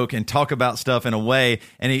joke and talk about stuff in a way.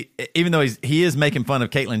 And even though he is making fun of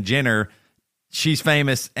Caitlyn Jenner, she's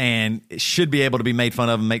famous and should be able to be made fun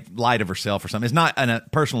of and make light of herself or something. It's not a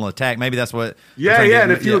personal attack. Maybe that's what. Yeah.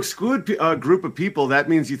 And if you exclude a group of people, that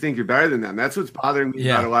means you think you're better than them. That's what's bothering me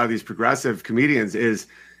about a lot of these progressive comedians is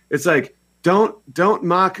it's like, don't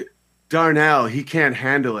mock Darnell. He can't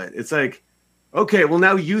handle it. It's like, okay, well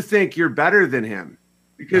now you think you're better than him.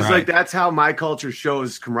 Because like that's how my culture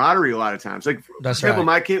shows camaraderie a lot of times. Like for example,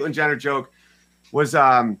 my Caitlyn Jenner joke was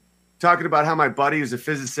talking about how my buddy is a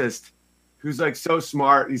physicist who's like so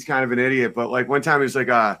smart. He's kind of an idiot, but like one time he was like,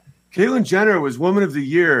 Caitlyn Jenner was Woman of the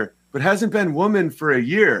Year, but hasn't been woman for a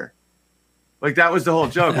year. Like that was the whole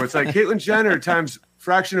joke. Where it's like Caitlyn Jenner times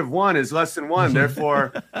fraction of 1 is less than 1.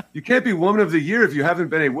 Therefore, you can't be Woman of the Year if you haven't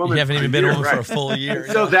been a woman. You haven't even been a woman for a full year.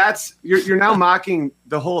 So that's you're now mocking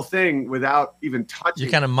the whole thing without even touching.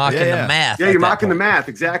 You're kind of mocking the math. Yeah, you're mocking the math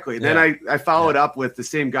exactly. And then I followed up with the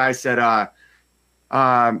same guy said, if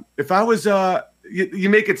I was you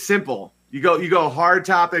make it simple. You go hard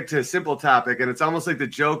topic to simple topic, and it's almost like the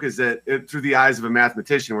joke is that through the eyes of a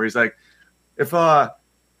mathematician, where he's like, if I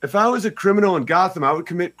was a criminal in Gotham, I would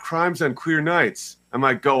commit crimes on clear nights. I'm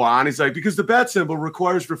like, go on. He's like, because the bat symbol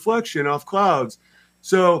requires reflection off clouds.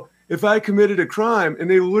 So if I committed a crime and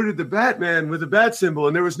they alerted the Batman with a bat symbol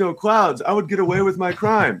and there was no clouds, I would get away with my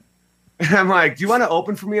crime. And I'm like, do you want to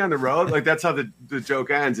open for me on the road? Like, that's how the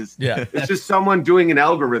joke ends. It's just someone doing an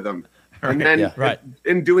algorithm. And then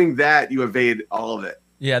in doing that, you evade all of it.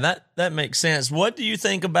 Yeah, that makes sense. What do you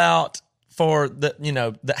think about for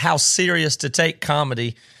how serious to take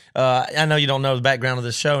comedy? I know you don't know the background of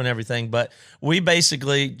this show and everything, but we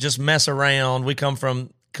basically just mess around. We come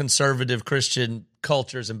from conservative Christian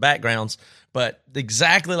cultures and backgrounds, but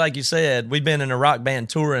exactly like you said, we've been in a rock band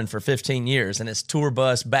touring for 15 years, and it's tour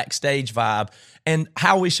bus backstage vibe. And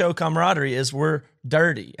how we show camaraderie is we're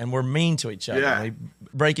dirty and we're mean to each other. Yeah. We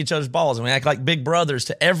break each other's balls and we act like big brothers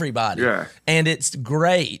to everybody. Yeah. And it's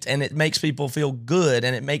great, and it makes people feel good,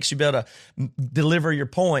 and it makes you be able to deliver your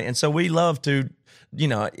point. And so we love to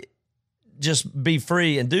just be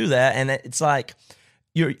free and do that. And it's like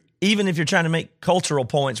even if you're trying to make cultural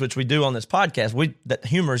points, which we do on this podcast, that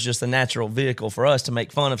humor is just a natural vehicle for us to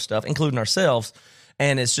make fun of stuff, including ourselves.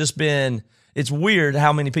 And it's weird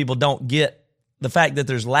how many people don't get the fact that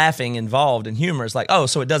there's laughing involved in humor is like, oh,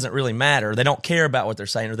 so it doesn't really matter. They don't care about what they're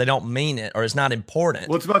saying, or they don't mean it, or it's not important.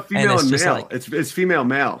 Well, it's about female and male. Like, it's female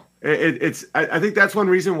male. I think that's one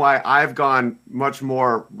reason why I've gone much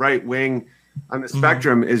more right wing on the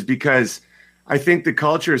spectrum is because I think the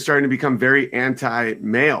culture is starting to become very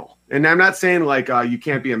anti-male. And I'm not saying like you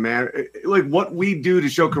can't be a man. Like what we do to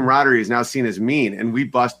show camaraderie is now seen as mean, and we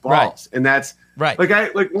bust balls, and that's right. Like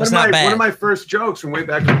one of my first jokes from way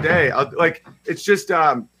back in the day. It's just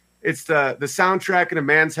it's the soundtrack in a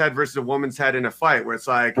man's head versus a woman's head in a fight, where it's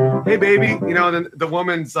like, hey baby, you know, and then the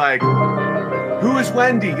woman's like, who is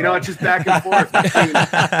Wendy? You know, it's just back and forth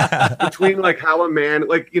between like how a man,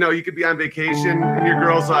 like, you know, you could be on vacation and your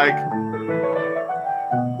girl's like,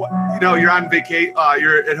 you know, you're on vacation,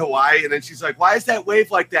 you're at Hawaii, and then she's like, why is that wave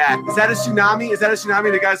like that? Is that a tsunami? Is that a tsunami?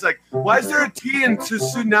 And the guy's like, why is there a T in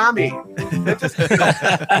tsunami? It just, you know,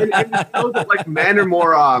 and it shows that like men are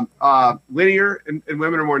more linear and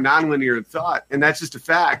women are more nonlinear in thought, and that's just a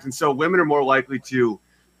fact. And so women are more likely to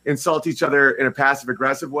insult each other in a passive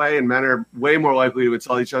aggressive way, and men are way more likely to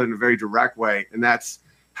insult each other in a very direct way. And that's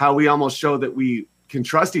how we almost show that we can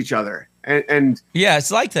trust each other. And yeah,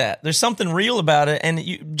 it's like that. There's something real about it, and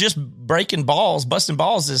you just busting balls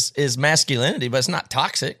is masculinity, but it's not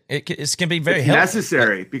toxic. It can be very healthy.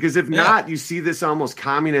 Necessary, because if not, you see this almost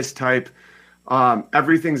communist type,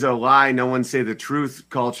 everything's a lie, no one say the truth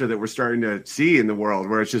culture that we're starting to see in the world,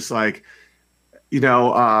 where it's just like, you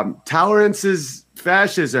know, tolerance is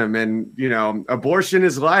fascism, and, you know, abortion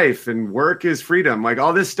is life, and work is freedom. Like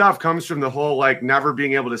all this stuff comes from the whole like never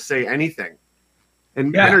being able to say anything,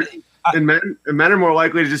 and men are more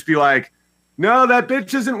likely to just be like, no, that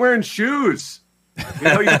bitch isn't wearing shoes. You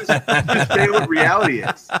know, you just say what reality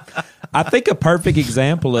is. I think a perfect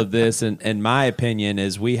example of this, in my opinion,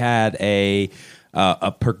 is we had a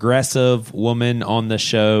progressive woman on the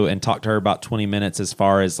show and talked to her about 20 minutes as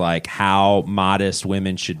far as like how modest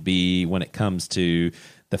women should be when it comes to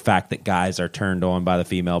the fact that guys are turned on by the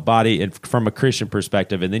female body, and from a Christian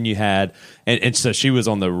perspective. And then you had, and so she was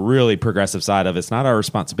on the really progressive side of it's not our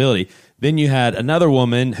responsibility. Then you had another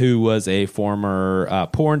woman who was a former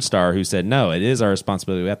porn star who said, no, it is our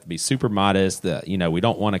responsibility. We have to be super modest. You know, we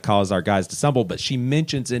don't want to cause our guys to stumble. But she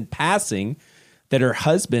mentions in passing that her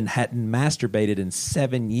husband hadn't masturbated in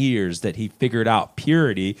 7 years, that he figured out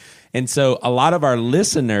purity. And so a lot of our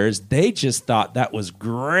listeners, they just thought that was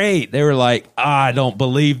great. They were like, I don't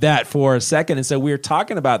believe that for a second. And so we were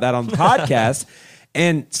talking about that on the podcast.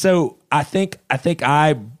 And so I think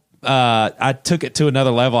I took it to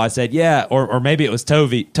another level. I said, yeah, or maybe it was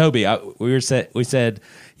Toby. We said,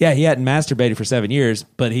 yeah, he hadn't masturbated for 7 years,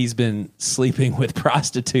 but he's been sleeping with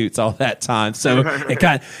prostitutes all that time. So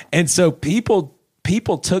so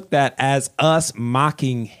people took that as us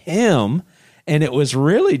mocking him, and it was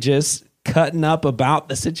really just cutting up about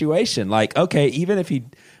the situation. Like, okay, even if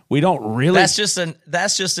we don't really, that's just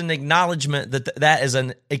an acknowledgement that is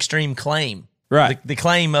an extreme claim. Right. The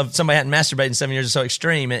claim of somebody hadn't masturbated in 7 years is so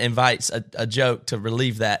extreme, it invites a joke to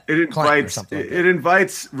relieve that. It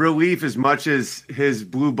invites relief as much as his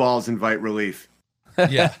blue balls invite relief.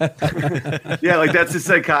 Yeah. Yeah, like that's a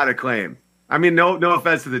psychotic claim. I mean, no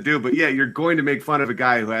offense to the dude, but yeah, you're going to make fun of a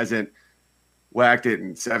guy who hasn't whacked it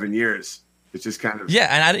in 7 years. It's just kind of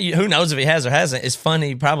and who knows if he has or hasn't. It's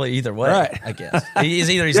funny probably either way. Right. I guess he's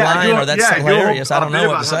lying or that's hilarious. I don't know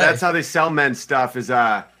what to say. That's how they sell men's stuff. Is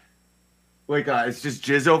it's just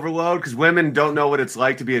jizz overload, because women don't know what it's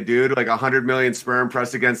like to be a dude. Like 100 million sperm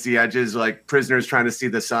pressed against the edges, like prisoners trying to see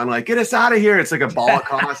the sun. Like, get us out of here! It's like a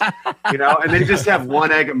Holocaust, you know. And they just have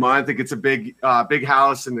one egg a month. It gets a big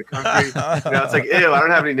house in the country. You know, it's like, ew, I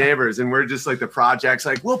don't have any neighbors, and we're just like the projects.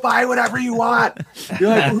 Like, we'll buy whatever you want.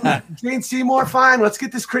 You're like, Jane Seymour, fine. Let's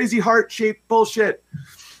get this crazy heart shaped bullshit.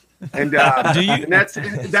 And that's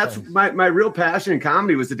my real passion in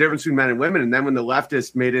comedy, was the difference between men and women. And then when the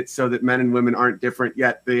leftists made it so that men and women aren't different,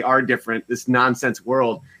 yet they are different, this nonsense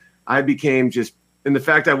world, I became just, and the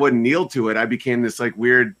fact I wouldn't kneel to it, I became this like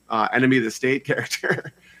weird enemy of the state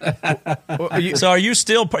character. So are you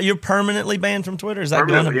you're permanently banned from Twitter? Is that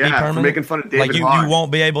going to be permanent? For making fun of David Like you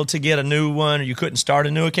won't be able to get a new one, or you couldn't start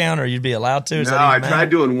a new account, or you'd be allowed to? No, I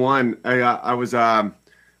tried doing one. I was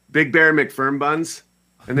Big Bear McFirm Buns.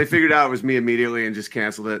 And they figured out it was me immediately and just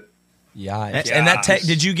canceled it. Yeah. And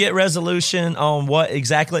did you get resolution on what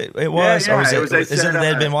exactly it was? Yeah. Or is it they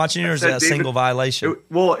had been watching you, or is it a single violation?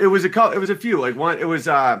 It was a few. Like one, it was,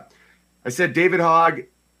 I said David Hogg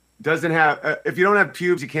doesn't have, if you don't have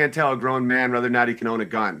pubes, you can't tell a grown man whether or not he can own a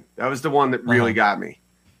gun. That was the one that really got me.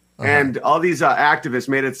 And all these activists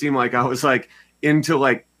made it seem like I was like into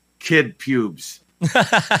like kid pubes.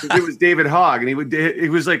 It was David Hogg, and he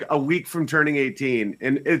was like a week from turning 18,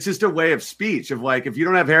 and it's just a way of speech of like, if you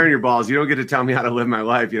don't have hair in your balls, you don't get to tell me how to live my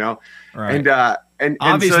life, you know. Right. And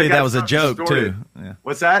obviously so that was a joke too. Yeah.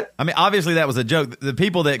 What's that? I mean, obviously that was a joke. The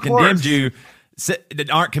people that condemned you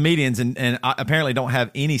that aren't comedians and apparently don't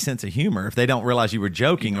have any sense of humor if they don't realize you were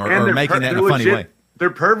joking or making that in a funny way. They're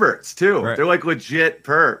perverts too. Right. They're like legit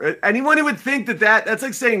anyone who would think that's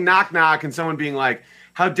like saying knock knock and someone being like,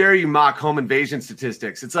 how dare you mock home invasion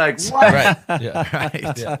statistics? It's like, what? Right. Yeah.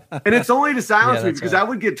 Right. Yeah. And it's only to silence me because right. I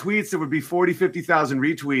would get tweets that would be 40, 50,000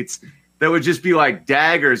 retweets that would just be like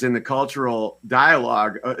daggers in the cultural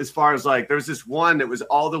dialogue. As far as like, there was this one that was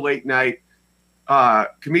all the late night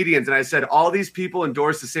comedians. And I said, all these people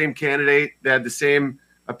endorse the same candidate. They had the same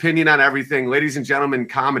opinion on everything. Ladies and gentlemen,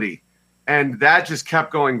 comedy. And that just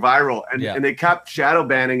kept going viral. And they kept shadow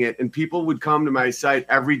banning it. And people would come to my site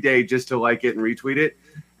every day just to like it and retweet it.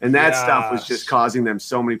 And that stuff was just causing them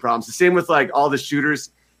so many problems. The same with like all the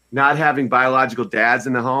shooters not having biological dads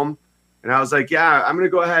in the home. And I was like, yeah, I'm going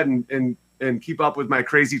to go ahead and keep up with my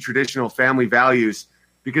crazy traditional family values,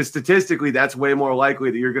 because statistically that's way more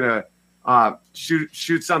likely that you're going to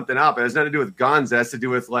shoot something up. It has nothing to do with guns. It has to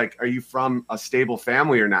do with like, are you from a stable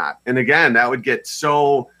family or not? And again, that would get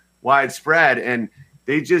so widespread, and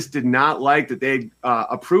they just did not like that they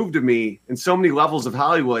approved of me in so many levels of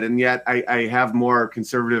Hollywood, and yet I have more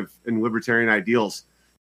conservative and libertarian ideals.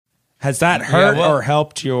 Has that hurt or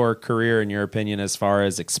helped your career, in your opinion, as far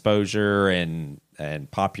as exposure and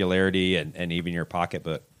popularity and even your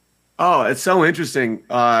pocketbook? Oh, it's so interesting.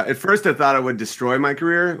 At first, I thought it would destroy my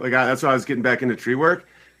career. That's why I was getting back into tree work.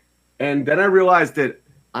 And then I realized that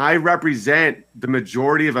I represent the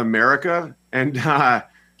majority of America, and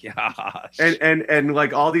Gosh. And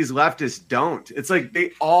like all these leftists don't. It's like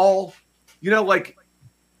they all, like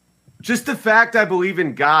just the fact I believe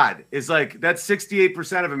in God is like, that's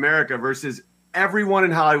 68% of America versus everyone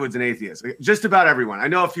in Hollywood's an atheist. Like, just about everyone. I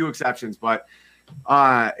know a few exceptions, but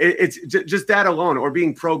it's just that alone, or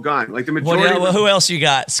being pro-gun. Like the majority. Well, who else you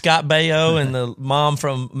got? Scott Baio and the mom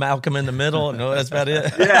from Malcolm in the Middle. No, that's about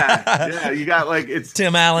it. Yeah. You got like it's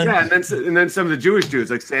Tim Allen. Yeah, and then some of the Jewish dudes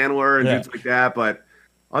like Sandler and dudes like that. But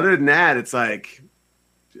other than that, it's like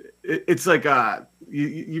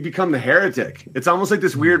you become the heretic. It's almost like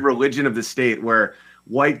this weird religion of the state where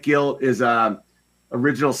white guilt is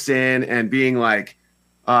original sin, and being like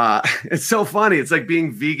it's so funny. It's like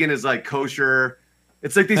being vegan is like kosher.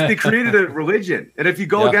 It's like they created a religion, and if you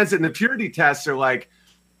go against it, and the purity tests are like,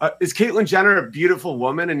 is Caitlyn Jenner a beautiful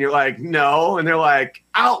woman? And you're like, no, and they're like,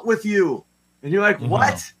 out with you, and you're like,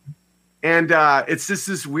 what? And it's just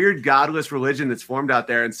this weird godless religion that's formed out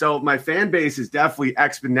there. And so my fan base is definitely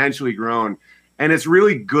exponentially grown, and it's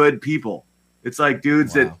really good people. It's like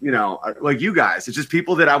dudes that, are like you guys. It's just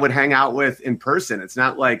people that I would hang out with in person. It's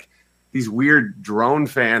not like these weird drone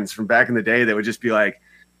fans from back in the day that would just be like,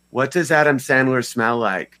 what does Adam Sandler smell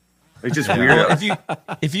like? Like just weird.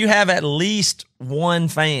 If you have at least one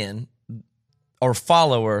fan or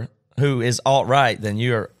follower who is alt-right, then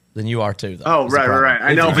you are too, though. Oh, right.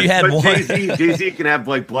 I know. If you had one, Jay-Z can have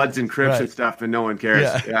like Bloods and Crips and stuff, and no one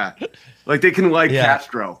cares. Yeah. Like they can like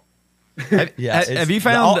Castro. Have you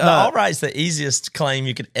found the alt-right's the easiest claim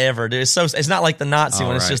you could ever do? It's not like the Nazi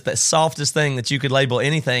one. It's just the softest thing that you could label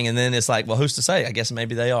anything, and then it's like, well, who's to say? I guess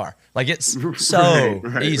maybe they are. Like it's so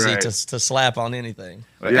easy to slap on anything.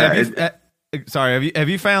 Have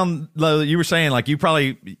you found, you were saying like you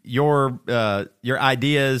probably your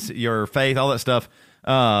ideas, your faith, all that stuff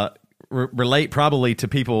relate probably to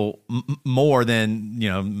people more than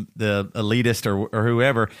the elitist or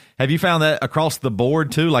whoever. Have you found that across the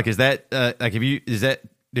board too? Like, is that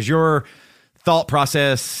does your thought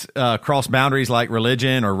process cross boundaries like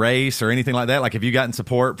religion or race or anything like that? Like, have you gotten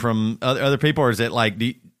support from other people, or is it like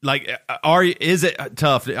is it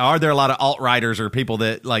tough? Are there a lot of alt-righters or people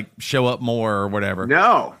that like show up more or whatever?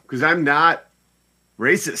 No, because I'm not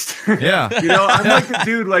racist. Yeah. I'm like the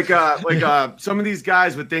dude, like some of these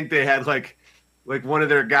guys would think they had like one of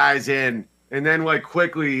their guys in, and then like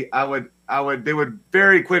quickly they would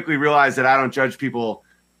very quickly realize that I don't judge people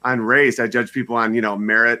on race. I judge people on,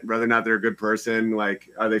 merit, whether or not they're a good person. Like,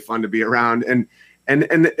 are they fun to be around? And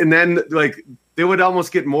then like they would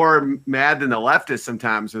almost get more mad than the leftists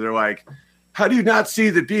sometimes. So they're like, how do you not see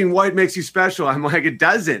that being white makes you special? I'm like, it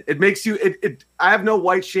doesn't. It makes you, I have no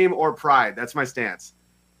white shame or pride. That's my stance.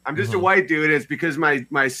 I'm just a white dude. It's because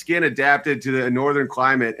my skin adapted to the northern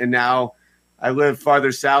climate, and now I live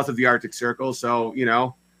farther south of the Arctic Circle. So,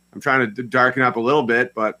 I'm trying to darken up a little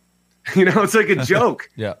bit, but it's like a joke.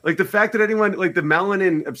 Yeah. Like the fact that anyone, like the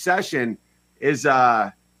melanin obsession is,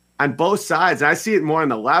 I on both sides, and I see it more on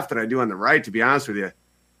the left than I do on the right, to be honest with you.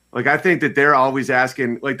 Like, I think that they're always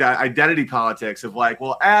asking, like, the identity politics of, like,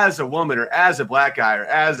 well, as a woman or as a black guy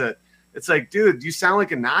or it's like, dude, you sound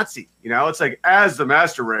like a Nazi. You know, it's like, as the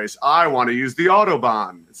master race, I want to use the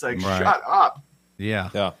Autobahn. It's like, shut up.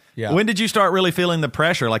 Yeah. When did you start really feeling the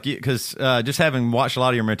pressure? Like, because just having watched a lot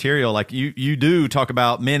of your material, like you do talk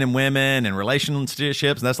about men and women and relationships,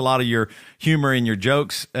 and that's a lot of your humor and your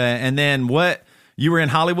jokes. And then you were in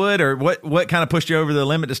Hollywood, or what kind of pushed you over the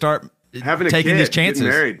limit to start taking these chances? Getting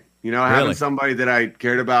married, you know, having somebody that I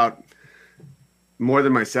cared about more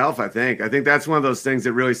than myself. I think that's one of those things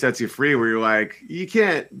that really sets you free, where you're like, you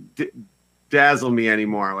can't dazzle me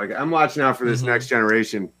anymore. Like, I'm watching out for this next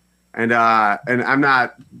generation, and I'm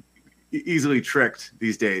not easily tricked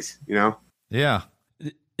these days, you know? Yeah.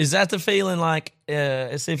 Is that the feeling? Like,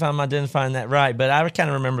 let's see if I'm identifying that right, but I kind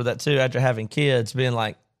of remember that too after having kids, being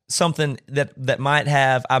like, something that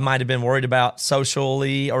I might have been worried about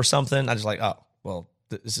socially or something. I just like, oh, well,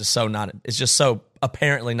 this is it's just so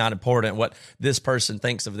apparently not important what this person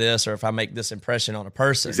thinks of this, or if I make this impression on a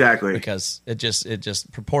person. Exactly. Because it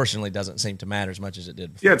just proportionally doesn't seem to matter as much as it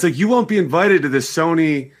did before. Yeah, it's like, you won't be invited to the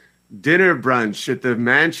Sony dinner brunch at the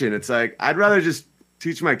mansion. It's like, I'd rather just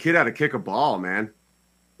teach my kid how to kick a ball, man.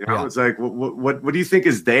 You know, It's like, what do you think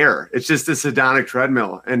is there? It's just this hedonic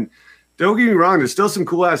treadmill. And don't get me wrong, there's still some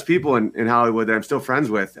cool ass people in Hollywood that I'm still friends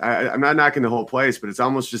with. I'm not knocking the whole place, but it's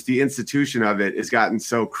almost just the institution of it has gotten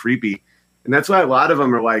so creepy. And that's why a lot of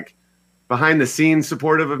them are like behind the scenes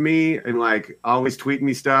supportive of me and like always tweeting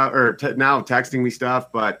me stuff, or now texting me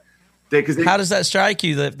stuff. But how does that strike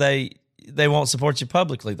you that they won't support you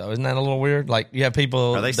publicly, though? Isn't that a little weird? Like, you have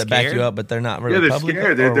people that back you up, but they're not really they're public.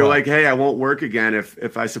 Scared. They're like, hey, I won't work again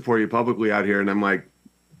if I support you publicly out here. And I'm like,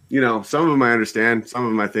 you know, some of them I understand. Some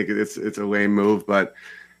of them I think it's a lame move, but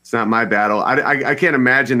it's not my battle. I can't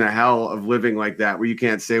imagine the hell of living like that, where you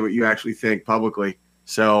can't say what you actually think publicly.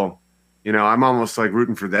 So, you know, I'm almost like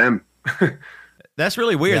rooting for them. That's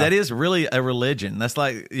really weird. Yeah. That is really a religion. That's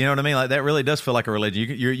like, you know what I mean? Like, that really does feel like a religion.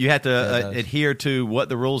 You have to adhere to what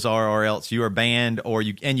the rules are, or else you are banned, or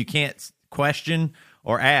you can't question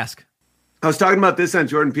or ask. I was talking about this on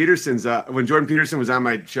Jordan Peterson's when Jordan Peterson was on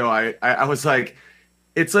my show. I was like,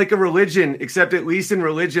 it's like a religion, except at least in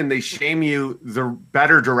religion, they shame you the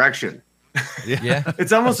better direction. Yeah.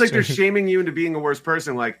 It's almost like they're shaming you into being a worse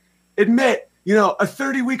person. Like, admit, you know, a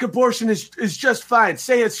 30-week abortion is just fine.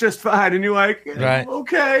 Say it's just fine. And you're like, right.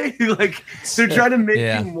 Okay. Like, they're trying to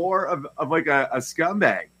make you more of like a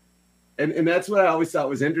scumbag. And that's what I always thought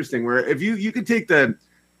was interesting, where if you could take the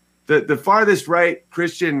farthest right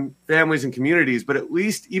Christian families and communities, but at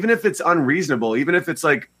least, even if it's unreasonable, even if it's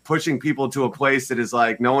like pushing people to a place that is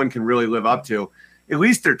like no one can really live up to, at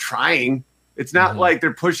least they're trying. It's not like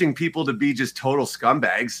they're pushing people to be just total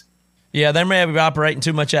scumbags. Yeah, they may be operating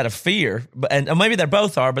too much out of fear, and maybe they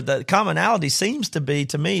both are, but the commonality seems to be,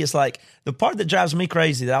 to me, it's like the part that drives me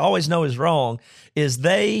crazy that I always know is wrong is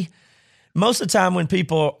most of the time when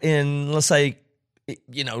people in, let's say,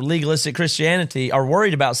 you know, legalistic Christianity are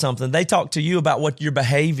worried about something, they talk to you about what your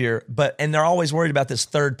behavior, and they're always worried about this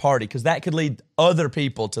third party, because that could lead other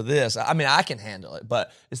people to this. I mean, I can handle it,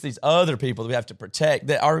 but it's these other people that we have to protect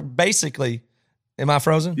that are basically. Am I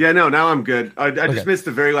frozen? Yeah, no, now I'm good. I just missed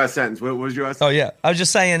the very last sentence. What was your last sentence? Oh, yeah. I was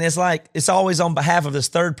just saying, it's like, it's always on behalf of this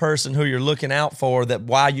third person who you're looking out for, that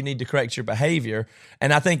why you need to correct your behavior.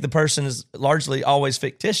 And I think the person is largely always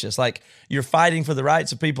fictitious. Like, you're fighting for the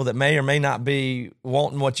rights of people that may or may not be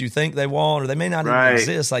wanting what you think they want, or they may not even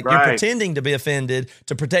exist. Like, you're pretending to be offended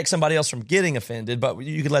to protect somebody else from getting offended, but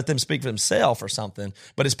you could let them speak for themselves or something.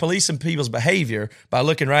 But it's policing people's behavior by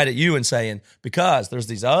looking right at you and saying, because there's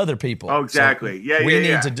these other people. Oh, exactly. So we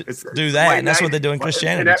need to do that. And that's what they do in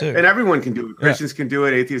Christianity, too. And everyone can do it. Christians can do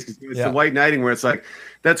it. Atheists can do it. It's the white knighting, where it's like,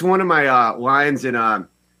 that's one of my lines in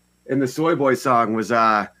the Soy Boy song was,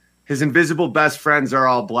 his invisible best friends are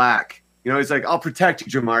all black. You know, he's like, I'll protect you,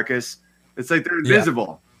 Jamarcus. It's like they're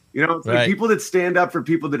invisible. You know, it's like people that stand up for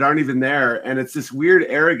people that aren't even there. And it's this weird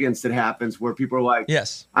arrogance that happens where people are like,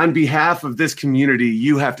 yes, on behalf of this community,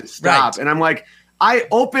 you have to stop. And I'm like, I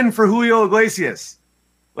open for Julio Iglesias.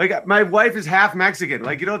 Like, my wife is half Mexican.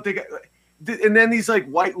 Like, you don't think, and then this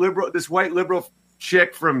white liberal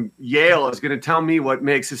chick from Yale is going to tell me what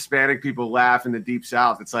makes Hispanic people laugh in the Deep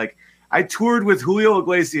South. It's like, I toured with Julio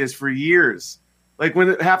Iglesias for years. Like,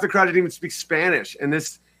 when half the crowd didn't even speak Spanish, and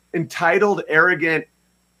this entitled, arrogant,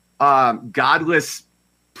 godless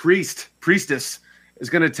priestess is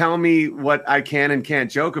going to tell me what I can and can't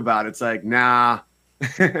joke about. It's like, nah.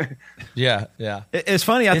 Yeah. It's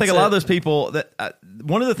funny. I think a lot of those people that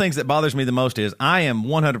one of the things that bothers me the most is I am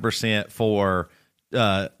 100% for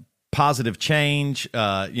positive change,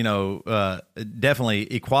 definitely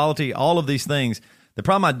equality, all of these things. The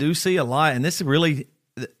problem I do see a lot, and this is really,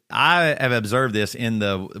 I have observed this in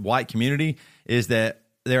the white community, is that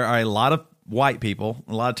there are a lot of white people,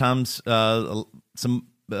 a lot of times some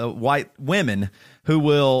white women who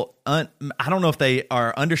will, I don't know if they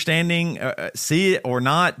are understanding, see it or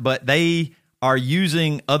not, but they are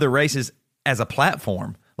using other races as a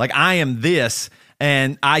platform. Like, I am this,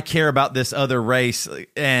 and I care about this other race,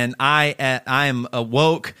 and I am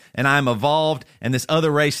woke, and I'm evolved, and this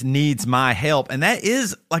other race needs my help, and that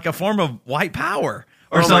is like a form of white power,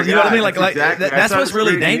 or something. You know what I mean? Exactly. That's what's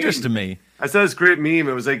really dangerous to me. I saw this great meme.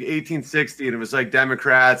 It was like 1860, and it was like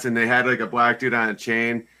Democrats, and they had like a black dude on a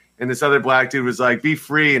chain, and this other black dude was like, "Be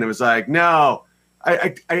free," and it was like, "No."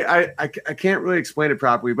 I can't really explain it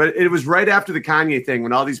properly, but it was right after the Kanye thing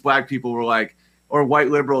when all these black people were like, or white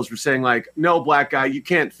liberals were saying like, "No, black guy, you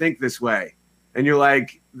can't think this way." And you're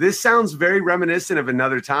like, this sounds very reminiscent of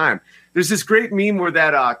another time. There's this great meme where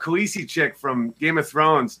that Khaleesi chick from Game of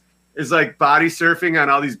Thrones is like body surfing on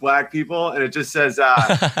all these black people. And it just says,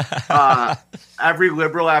 every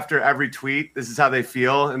liberal after every tweet, this is how they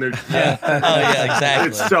feel. And they're, exactly.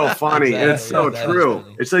 It's so funny. Exactly. And it's so true.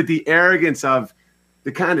 It's like the arrogance of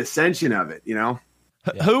the condescension of it, you know?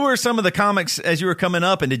 Yeah. Who were some of the comics as you were coming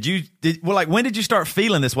up, and when did you start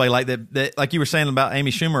feeling this way? Like that, like you were saying about Amy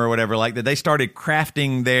Schumer or whatever, like that they started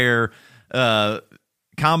crafting their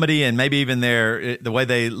comedy and maybe even the way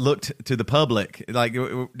they looked to the public. Like,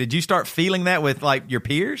 did you start feeling that with like your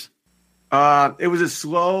peers? It was a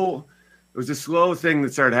slow thing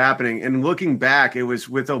that started happening. And looking back, it was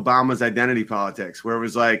with Obama's identity politics, where it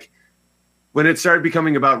was like when it started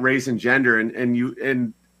becoming about race and gender,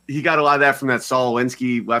 and he got a lot of that from that Saul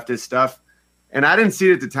Alinsky leftist stuff. And I didn't see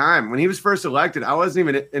it at the time. When he was first elected, I wasn't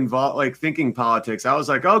even involved, like thinking politics. I was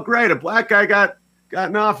like, oh, great, a black guy got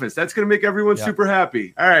in office. That's going to make everyone super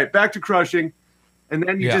happy. All right, back to crushing. And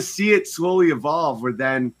then you just see it slowly evolve, where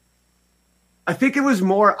then I think it was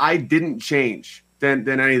more I didn't change than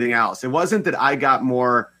anything else. It wasn't that I got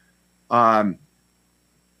more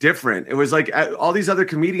different. It was like all these other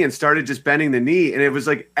comedians started just bending the knee, and it was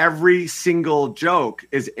like every single joke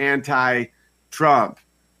is anti-Trump,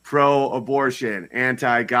 pro-abortion,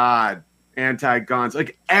 anti-God, anti-guns.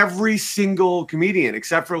 Like every single comedian,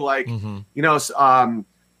 except for like Norm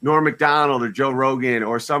Macdonald or Joe Rogan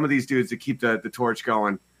or some of these dudes that keep the torch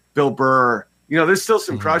going. Bill Burr. You know, there's still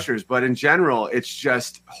some crushers, but in general, it's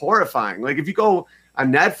just horrifying. Like if you go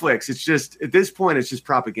on Netflix, it's just at this point, it's just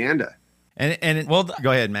propaganda.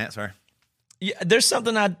 Go ahead, Matt. Sorry. Yeah, there's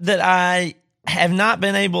something that I have not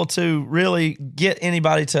been able to really get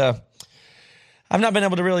anybody to. I've not been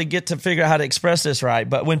able to really get to figure out how to express this right.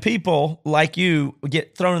 But when people like you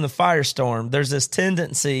get thrown in the firestorm, there's this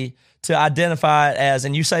tendency to identify it as,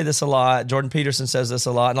 and you say this a lot. Jordan Peterson says this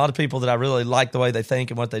a lot. And a lot of people that I really like the way they think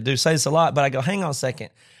and what they do say this a lot. But I go, hang on a second.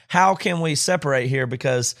 How can we separate here?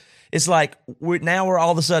 Because it's like we're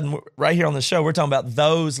all of a sudden right here on the show, we're talking about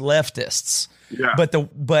those leftists. Yeah.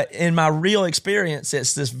 But in my real experience,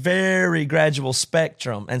 it's this very gradual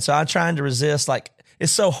spectrum. And so I'm trying to resist, like,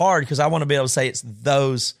 it's so hard because I want to be able to say it's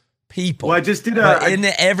those people. Well, I just did isn't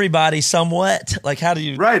it everybody somewhat? Like, how do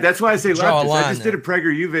you Right, that's why I say draw leftist. a line I just there? did a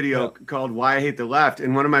PragerU video called Why I Hate the Left.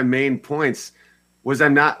 And one of my main points was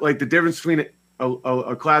I'm not like the difference between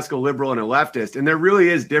a classical liberal and a leftist. And there really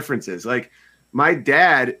is differences. Like my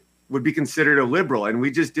dad would be considered a liberal, and we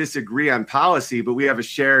just disagree on policy, but we have a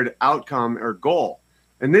shared outcome or goal.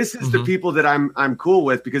 And this is the people that I'm cool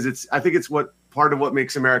with, because I think it's what part of what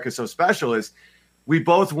makes America so special is we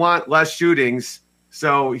both want less shootings.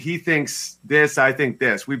 So he thinks this, I think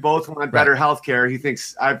this. We both want better healthcare.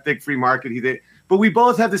 I think free market. But we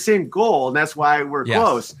both have the same goal, and that's why we're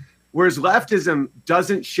close. Whereas leftism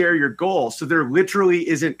doesn't share your goal, so there literally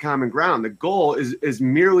isn't common ground. The goal is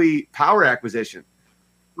merely power acquisiation.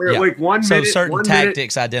 Where like 1 minute, certain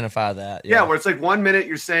tactics identify that. Yeah, where it's like 1 minute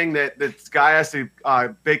you're saying that this guy has to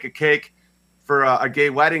bake a cake for a gay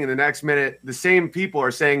wedding, and the next minute the same people are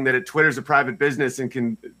saying that Twitter's a private business and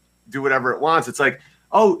can do whatever it wants. It's like,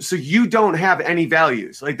 oh, so you don't have any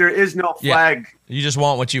values. Like there is no flag. Yeah. You just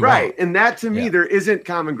want what you want. want. And that to me, there isn't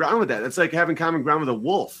common ground with that. That's like having common ground with a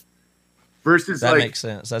wolf versus that like, makes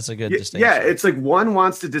sense. That's a good distinction. Yeah, it's like one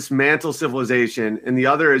wants to dismantle civilization and the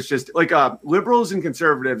other is just like liberals and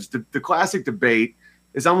conservatives. The classic debate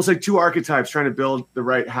is almost like two archetypes trying to build the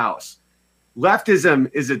right house. Leftism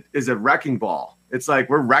is a wrecking ball. It's like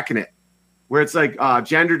we're wrecking it, where it's like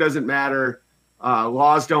gender doesn't matter,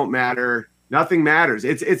 laws don't matter, nothing matters.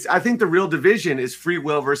 It's. I think the real division is free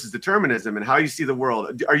will versus determinism and how you see the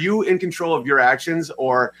world. Are you in control of your actions,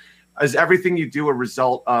 or is everything you do a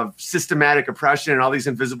result of systematic oppression and all these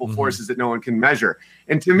invisible forces that no one can measure?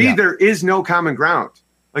 And to me, there is no common ground.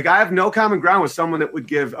 Like, I have no common ground with someone that would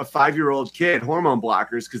give a 5-year-old kid hormone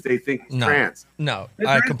blockers because they think he's trans. No,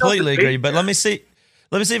 I completely agree. But let me see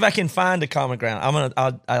if I can find a common ground.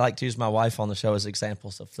 I like to use my wife on the show as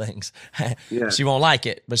examples of things. She won't like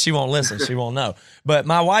it, but she won't listen. She won't know. But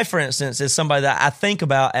my wife, for instance, is somebody that I think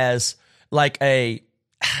about as like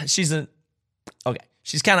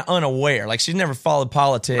she's kind of unaware. Like, she's never followed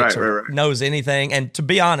politics or knows anything. And to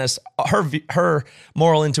be honest, her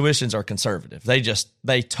moral intuitions are conservative.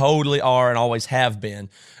 They totally are and always have been.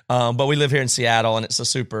 But we live here in Seattle, and it's a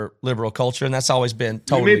super liberal culture, and that's always been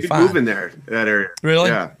totally fine. Moving there, that area. Really?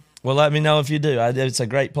 Yeah. Well, let me know if you do. It's a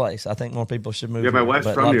great place. I think more people should move. Yeah, my here,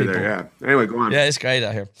 wife's from near there. Yeah. Anyway, go on. Yeah, it's great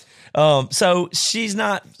out here. So she's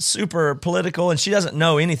not super political, and she doesn't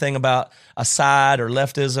know anything about a side or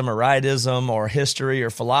leftism or rightism or history or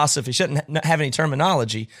philosophy. She doesn't have any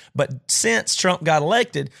terminology. But since Trump got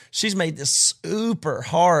elected, she's made this super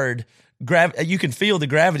hard. You can feel the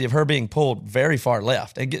gravity of her being pulled very far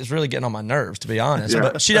left. It's really getting on my nerves, to be honest.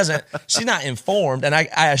 Yeah. But she's not informed, and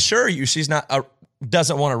I assure you, she's not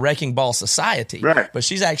doesn't want a wrecking ball society. Right. But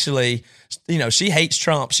she's actually, she hates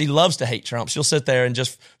Trump. She loves to hate Trump. She'll sit there and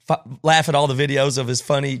just laugh at all the videos of his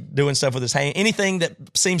funny doing stuff with his hand. Anything that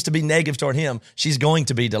seems to be negative toward him, she's going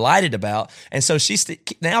to be delighted about. And so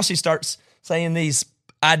now she starts saying these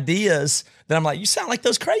ideas that I'm like, you sound like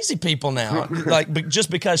those crazy people now. Like,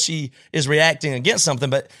 just because she is reacting against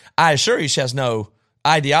something. But I assure you, she has no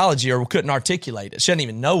ideology or couldn't articulate it. She doesn't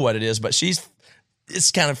even know what it is, but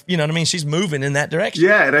it's kind of, you know what I mean? She's moving in that direction.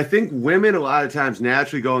 Yeah, and I think women a lot of times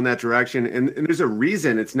naturally go in that direction. And there's a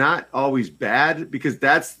reason. It's not always bad, because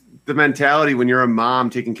that's the mentality when you're a mom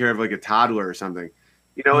taking care of like a toddler or something.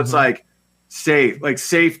 It's like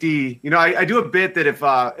safety. I do a bit that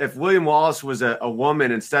if William Wallace was a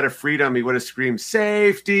woman, instead of freedom, he would have screamed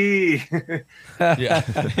safety.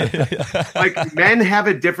 Like, men have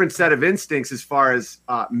a different set of instincts as far as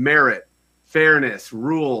merit, fairness,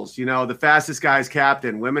 rules. The fastest guy's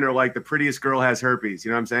captain. Women are like, the prettiest girl has herpes.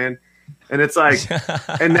 You know what I'm saying? And it's like,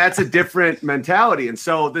 and that's a different mentality. And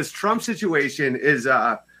so this Trump situation is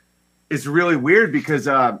really weird, because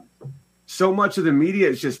so much of the media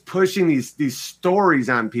is just pushing these stories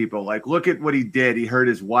on people. Like, look at what he did. He hurt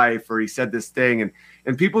his wife, or he said this thing.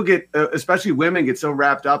 And people get, especially women, get so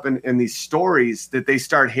wrapped up in these stories that they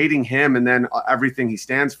start hating him and then everything he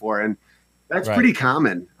stands for. And that's pretty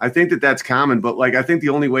common. I think that's common. But like, I think the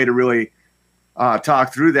only way to really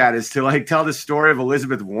talk through that is to like tell the story of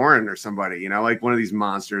Elizabeth Warren or somebody, like one of these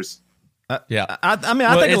monsters. I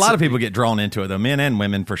think a lot of people get drawn into it, though, men and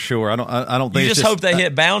women for sure. I don't think you just hope they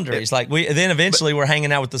hit boundaries. Then eventually we're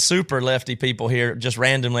hanging out with the super lefty people here just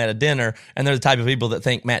randomly at a dinner, and they're the type of people that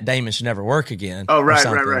think Matt Damon should never work again. Oh,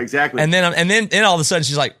 right, exactly. And then all of a sudden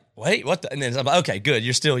she's like, wait, what? And then I'm like, okay, good.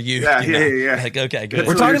 You're still you. Yeah. Like, okay, good.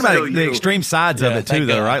 We're talking about the extreme sides of it too,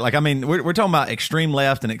 though, right? Like, I mean, we're talking about extreme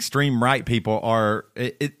left and extreme right people are.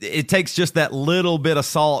 It takes just that little bit of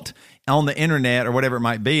salt on the internet or whatever it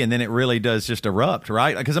might be, and then it really does just erupt,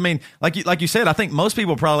 right? Because I mean, like you said, I think most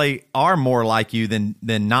people probably are more like you than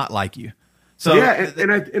not like you. So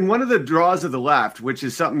and one of the draws of the left, which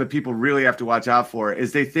is something that people really have to watch out for,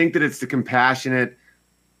 is they think that it's the compassionate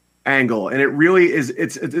angle, and it really is.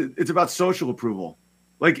 It's about social approval.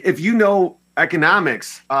 Like, if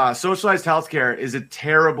economics, socialized healthcare is a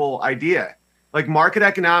terrible idea. Like, market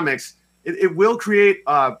economics, it will create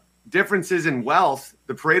differences in wealth,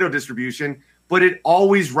 the Pareto distribution, but it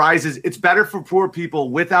always rises. It's better for poor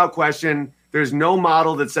people without question. There's no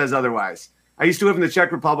model that says otherwise. I used to live in the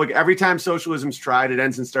Czech Republic. Every time socialism's tried, it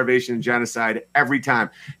ends in starvation and genocide every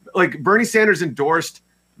time. Like, Bernie Sanders endorsed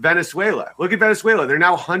Venezuela. Look at Venezuela. They're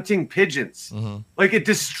now hunting pigeons. Mm-hmm. Like, it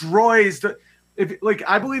destroys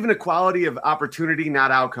I believe in equality of opportunity,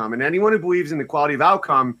 not outcome. And anyone who believes in equality of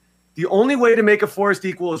outcome, the only way to make a forest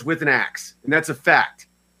equal is with an axe. And that's a fact.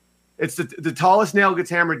 It's the tallest nail gets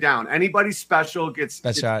hammered down. Anybody special gets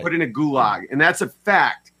put in a gulag. And that's a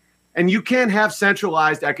fact. And you can't have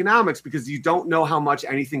centralized economics because you don't know how much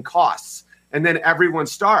anything costs. And then everyone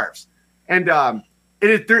starves. And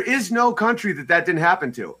there is no country that didn't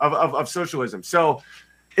happen to of socialism. So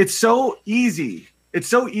it's so easy. It's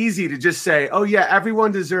so easy to just say, oh, yeah,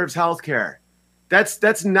 everyone deserves health care.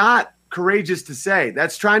 That's not courageous to say.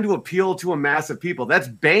 That's trying to appeal to a mass of people. That's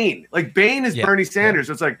Bane. Like, Bane is Bernie Sanders.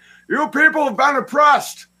 So it's like, you people have been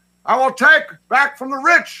oppressed. I will take back from the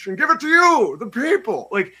rich and give it to you, the people.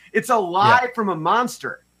 Like, it's a lie from a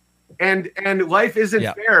monster. And life isn't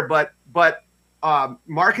fair, but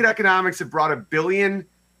market economics have brought 1 billion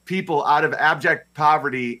people out of abject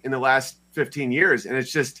poverty in the last 15 years. And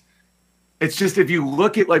it's just if you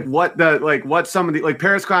look at what some of the like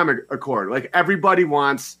Paris Climate Accord, like everybody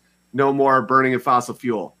wants no more burning of fossil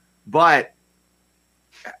fuel, but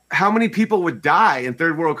how many people would die in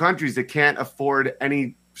third world countries that can't afford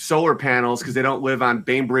any solar panels because they don't live on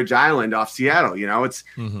Bainbridge Island off Seattle? You know, it's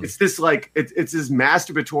this like it's this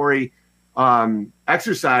masturbatory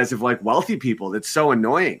exercise of like wealthy people that's so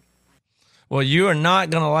annoying. Well, you are not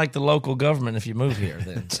going to like the local government if you move here.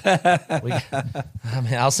 Then,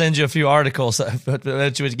 I'll send you a few articles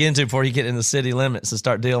that you would get into before you get in the city limits and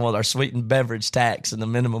start dealing with our sweetened beverage tax and the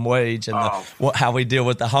minimum wage and how we deal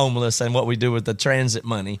with the homeless and what we do with the transit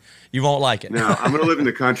money. You won't like it. No, I'm going to live in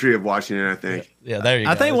the country of Washington, I think. Yeah, there you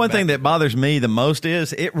go. I think one thing that bothers me the most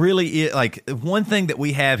is it really is like one thing that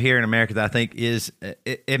we have here in America that I think is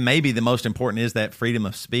it may be the most important is that freedom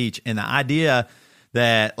of speech and the idea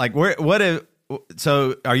that like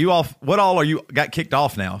so are you off? What all are you got kicked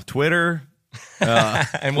off now? Twitter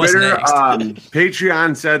and what's Twitter, next?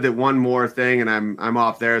 Patreon said that one more thing, and I'm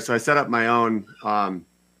off there. So I set up my own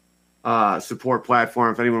support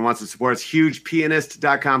platform. If anyone wants to support, it's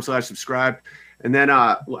hugepianist.com/subscribe. And then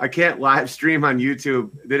I can't live stream on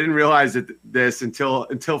YouTube. They didn't realize this until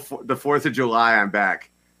the 4th of July. I'm back.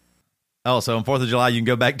 Oh, so on 4th of July, you can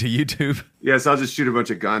go back to YouTube. Yes, I'll just shoot a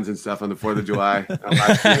bunch of guns and stuff on the 4th of July.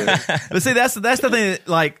 But see, that's the thing. That,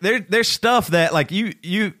 like, there's stuff that like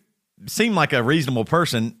you seem like a reasonable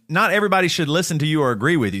person. Not everybody should listen to you or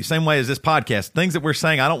agree with you. Same way as this podcast. Things that we're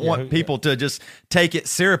saying, I don't want people to just take it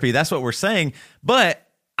syrupy. That's what we're saying. But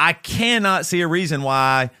I cannot see a reason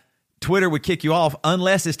why Twitter would kick you off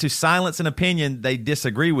unless it's to silence an opinion they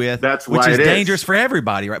disagree with, which is dangerous for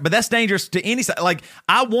everybody, right? But that's dangerous to any side. Like,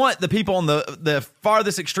 I want the people on the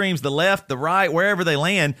farthest extremes, the left, the right, wherever they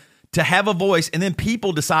land, to have a voice, and then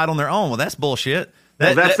people decide on their own. Well, that's bullshit.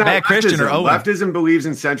 That's not bad Christian or Owen. Leftism believes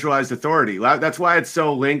in centralized authority. That's why it's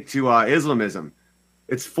so linked to Islamism.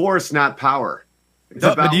 It's force, not power.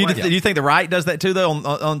 But do you think the right does that too, though,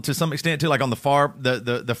 on to some extent too? Like on the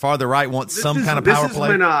farther right wants some kind of power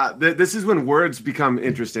play. This is when words become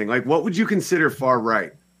interesting. Like, what would you consider far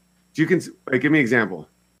right? Give me an example.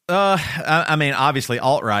 I mean, obviously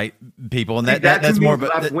alt-right people, and that's more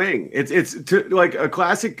left wing. It's like a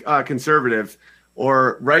classic conservative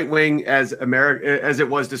or right wing as it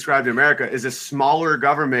was described in America is a smaller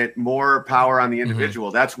government, more power on the individual.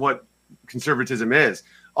 Mm-hmm. That's what conservatism is.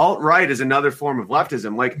 Alt-right is another form of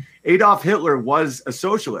leftism. Like Adolf Hitler was a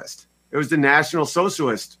socialist. It was the National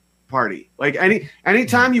Socialist Party. Like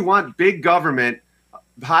anytime you want big government,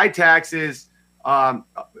 high taxes,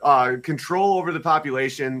 control over the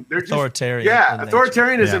population, they're authoritarian.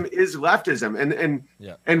 Authoritarianism is leftism,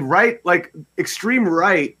 and right, like extreme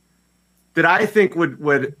right, that I think would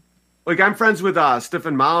like I'm friends with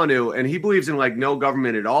Stefan Molyneux, and he believes in like no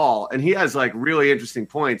government at all, and he has like really interesting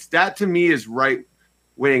points. That to me is right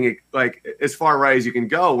wing, like as far right as you can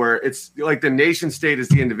go, where it's like the nation state is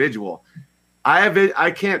the individual.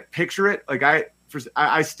 I can't picture it. Like I've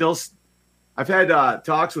had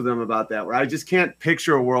talks with them about that, where I just can't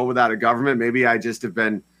picture a world without a government. Maybe I just have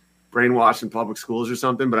been brainwashed in public schools or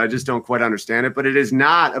something, but I just don't quite understand it. But it is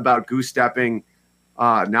not about goose-stepping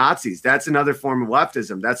Nazis. That's another form of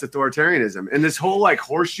leftism. That's authoritarianism. And this whole like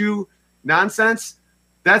horseshoe nonsense,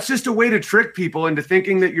 that's just a way to trick people into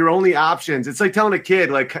thinking that your only options. It's like telling a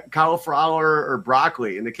kid like cauliflower or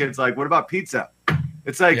broccoli, and the kid's like, "What about pizza?"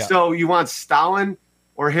 It's like, so you want Stalin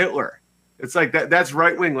or Hitler? It's like that's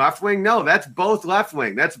right wing, left wing. No, that's both left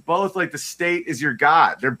wing. That's both like the state is your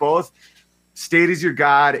god. They're both state is your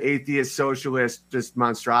god, atheist, socialist, just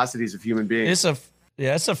monstrosities of human beings.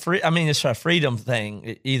 It's a freedom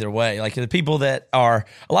thing either way. Like the people that are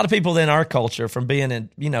a lot of people in our culture from being in,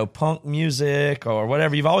 punk music or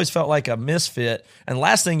whatever, you've always felt like a misfit. And the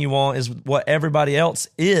last thing you want is what everybody else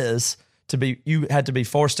is to be. You had to be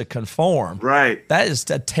forced to conform. Right. That is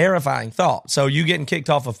a terrifying thought. So you getting kicked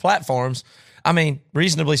off of platforms. I mean,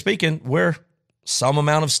 reasonably speaking, we're some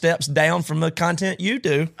amount of steps down from the content you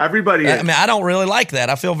do. Everybody is. I mean, I don't really like that.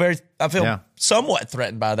 I feel somewhat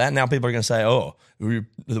threatened by that. Now people are going to say, "Oh,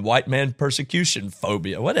 the white man persecution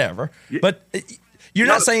phobia," whatever. But you're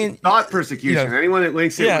not saying not persecution. Anyone that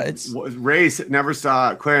links it with race never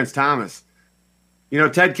saw Clarence Thomas.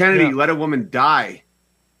 Ted Kennedy let a woman die,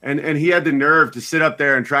 and he had the nerve to sit up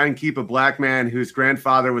there and try and keep a black man whose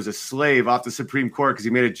grandfather was a slave off the Supreme Court because he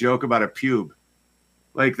made a joke about a pube.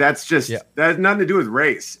 Like that's just that has nothing to do with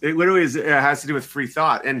race. It literally has to do with free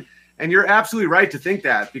thought. And you're absolutely right to think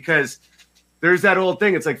that, because there's that old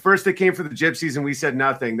thing. It's like first they came for the gypsies and we said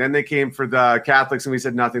nothing. Then they came for the Catholics and we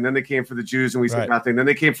said nothing. Then they came for the Jews and we said nothing. Then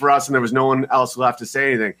they came for us and there was no one else left to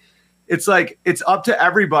say anything. It's like it's up to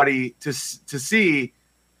everybody to see.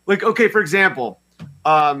 Like, okay, for example,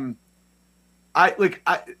 all right,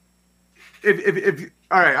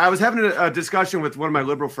 I was having a discussion with one of my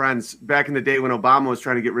liberal friends back in the day when Obama was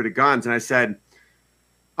trying to get rid of guns, and I said,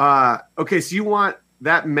 okay, so you want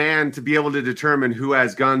that man to be able to determine who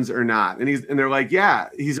has guns or not. And they're like, yeah,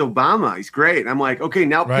 he's Obama. He's great. And I'm like, okay,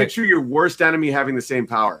 now picture your worst enemy having the same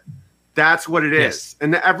power. That's what it is.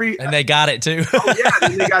 And they got it too. Oh yeah.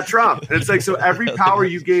 And they got Trump. And it's like, so every power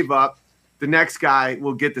you gave up, the next guy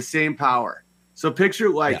will get the same power. So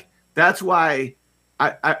picture that's why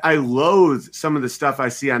I loathe some of the stuff I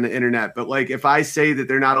see on the internet. But like, if I say that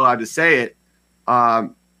they're not allowed to say it,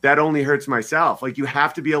 that only hurts myself. Like, you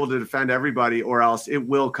have to be able to defend everybody or else it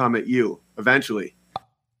will come at you eventually.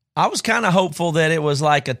 I was kind of hopeful that it was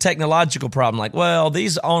like a technological problem. Like, well,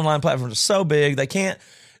 these online platforms are so big, they can't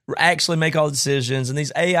actually make all the decisions, and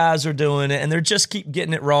these AIs are doing it, and they're just keep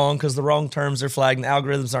getting it wrong because the wrong terms are flagged and the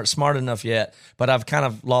algorithms aren't smart enough yet. But I've kind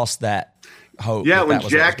of lost that hope. Yeah, when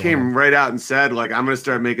Jack came right out and said, like, I'm going to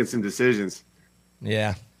start making some decisions.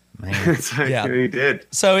 Yeah. It's like, he did.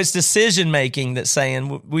 So it's decision making that's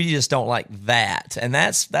saying we just don't like that, and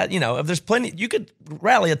that's that. You know, if there's plenty, you could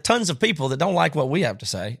rally tons of people that don't like what we have to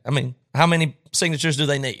say. I mean, how many signatures do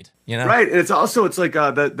they need? You know, right? And it's like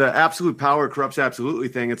the absolute power corrupts absolutely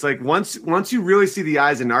thing. It's like once you really see the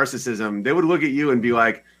eyes of narcissism, they would look at you and be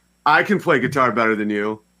like, I can play guitar better than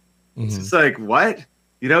you. Mm-hmm. It's like, what?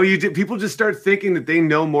 You know, people just start thinking that they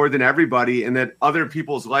know more than everybody, and that other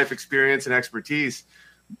people's life experience and expertise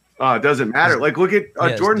doesn't matter. Like, look at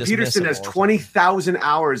Jordan Peterson has 20,000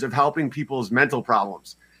 hours of helping people's mental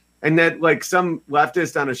problems. And that, like, some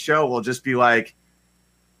leftist on a show will just be like,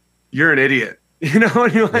 you're an idiot. You know,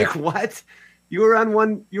 and you're like, what? You were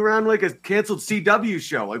on like a canceled CW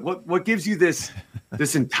show. Like, what gives you this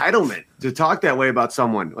entitlement to talk that way about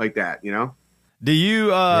someone like that, you know? Do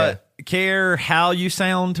you care how you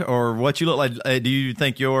sound or what you look like? Do you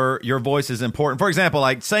think your voice is important? For example,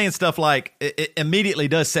 like saying stuff like it immediately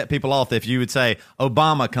does set people off if you would say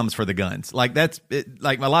Obama comes for the guns. Like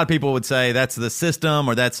like a lot of people would say that's the system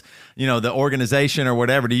or that's, you know, the organization or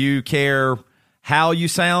whatever. Do you care how you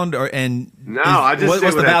sound what's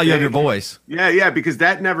the value of your voice? Yeah, because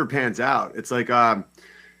that never pans out. It's like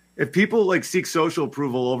if people like seek social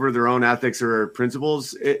approval over their own ethics or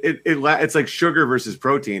principles, it's like sugar versus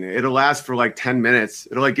protein. It'll last for like 10 minutes.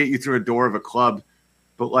 It'll like get you through a door of a club,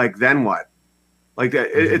 but like then what? Like that,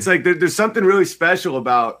 it's like there's something really special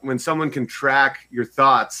about when someone can track your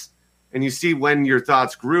thoughts, and you see when your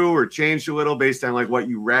thoughts grew or changed a little based on like what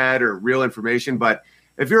you read or real information. But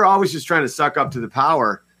if you're always just trying to suck up to the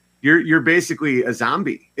power, you're basically a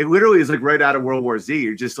zombie. It literally is like right out of World War Z.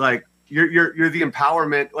 You're just like, you're the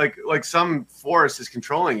empowerment, like some force is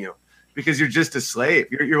controlling you because you're just a slave.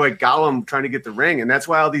 You're like Gollum trying to get the ring. And that's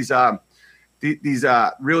why all these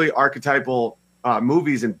really archetypal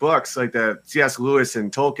movies and books like the C.S. Lewis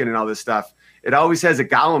and Tolkien and all this stuff, it always has a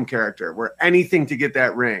Gollum character where anything to get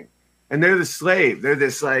that ring. And they're the slave. They're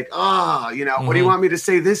this like, what do you want me to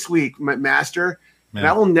say this week, master? Man. And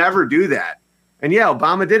I will never do that. And yeah,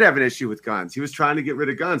 Obama did have an issue with guns. He was trying to get rid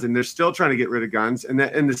of guns, and they're still trying to get rid of guns. And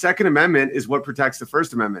the Second Amendment is what protects the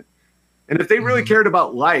First Amendment. And if they really cared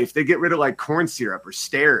about life, they get rid of like corn syrup or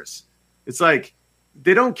stairs. It's like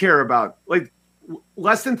they don't care about like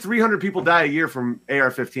less than 300 people die a year from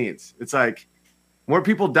AR-15s. It's like more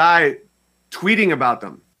people die tweeting about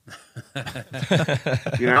them.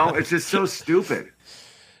 You know, it's just so stupid.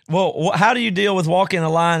 Well, how do you deal with walking the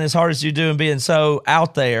line as hard as you do and being so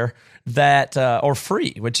out there that or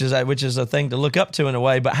free, which is a thing to look up to in a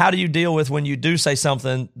way? But how do you deal with when you do say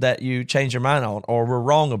something that you change your mind on or were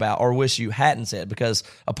wrong about or wish you hadn't said? Because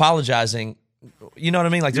apologizing, you know what I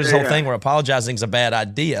mean? Like there's this whole thing where apologizing is a bad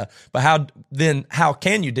idea. But how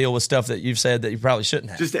can you deal with stuff that you've said that you probably shouldn't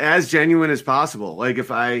have? Just as genuine as possible. Like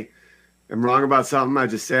if I am wrong about something, I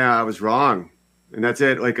just say I was wrong, and that's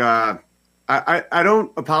it. Like I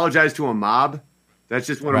don't apologize to a mob. That's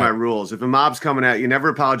just one of my rules. If a mob's coming at you, never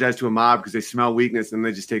apologize to a mob because they smell weakness and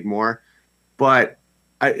they just take more. But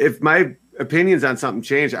if my opinions on something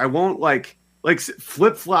change, I won't like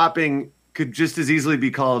flip-flopping could just as easily be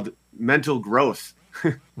called mental growth.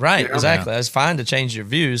 Right, exactly. It's fine to change your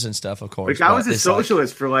views and stuff, of course. Like I was a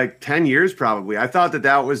socialist for like 10 years probably. I thought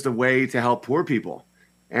that was the way to help poor people.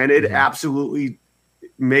 And it absolutely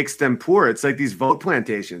makes them poor. It's like these vote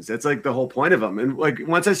plantations. That's like the whole point of them. And like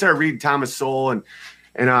once I started reading Thomas Sowell and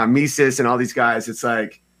Mises and all these guys, it's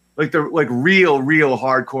like like the real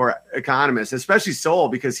hardcore economists, especially Sol,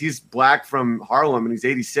 because he's black from Harlem and he's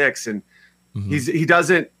 86 and he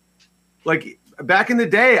doesn't like. Back in the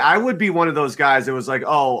day, I would be one of those guys that was like,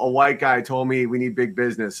 oh, a white guy told me we need big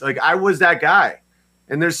business. Like I was that guy.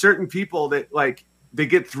 And there's certain people that like they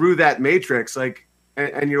get through that matrix, like,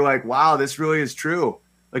 and you're like, wow, this really is true.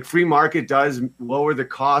 Like free market does lower the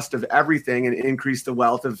cost of everything and increase the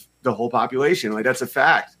wealth of the whole population. Like that's a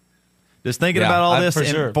fact. Does thinking about all this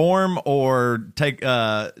inform or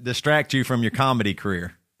distract you from your comedy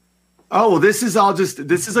career? Oh, well, this is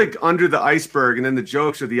like under the iceberg, and then the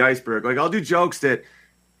jokes are the iceberg. Like I'll do jokes that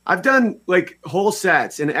I've done like whole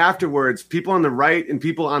sets, and afterwards people on the right and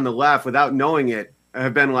people on the left, without knowing it,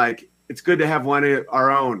 have been like, it's good to have one of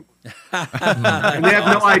our own. And they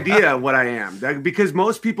have no idea what I am, because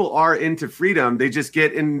most people are into freedom. They just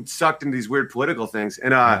get sucked into these weird political things.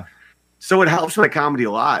 And so it helps my comedy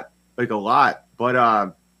a lot.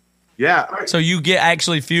 But yeah. So you get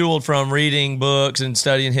actually fueled from reading books and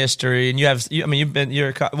studying history, and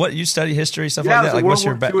you study history, stuff like that. Yeah, like what's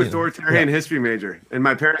your World War II authoritarian history major, and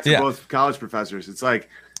my parents are both college professors. It's like,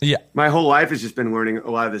 my whole life has just been learning a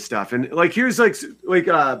lot of this stuff. And like, here's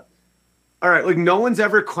all right, like no one's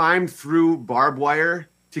ever climbed through barbed wire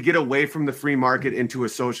to get away from the free market into a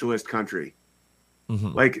socialist country.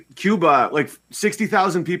 Like Cuba, like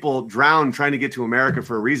 60,000 people drowned trying to get to America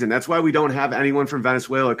for a reason. That's why we don't have anyone from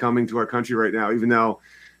Venezuela coming to our country right now, even though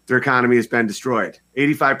their economy has been destroyed.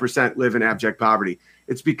 85% live in abject poverty.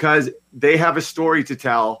 It's because they have a story to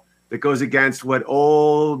tell that goes against what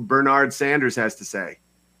old Bernard Sanders has to say.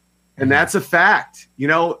 And that's a fact. You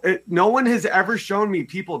know, no one has ever shown me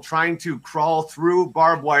people trying to crawl through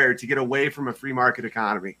barbed wire to get away from a free market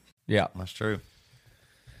economy. Yeah, that's true.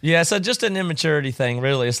 Yeah, so just an immaturity thing,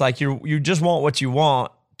 really. It's like you just want what you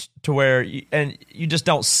want to where you just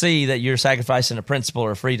don't see that you're sacrificing a principle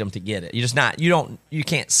or freedom to get it. You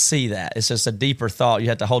can't see that. It's just a deeper thought. You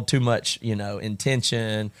have to hold too much,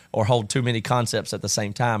 intention or hold too many concepts at the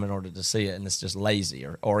same time in order to see it, and it's just lazy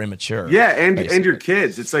or immature. Yeah, and your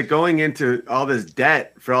kids. It's like going into all this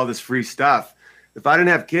debt for all this free stuff. If I didn't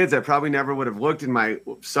have kids, I probably never would have looked in my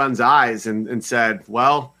son's eyes and said,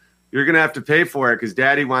 well, you're going to have to pay for it because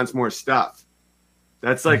daddy wants more stuff.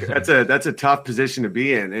 That's like, that's a tough position to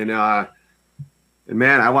be in. And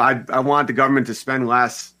man, I want the government to spend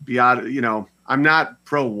less beyond, I'm not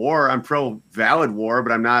pro war. I'm pro valid war,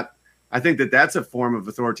 but I think that that's a form of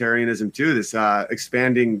authoritarianism too. This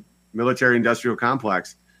expanding military industrial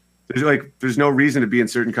complex. There's no reason to be in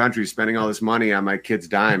certain countries spending all this money on my kid's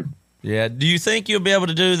dime. Yeah. Do you think you'll be able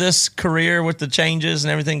to do this career with the changes and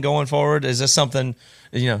everything going forward? Is this something,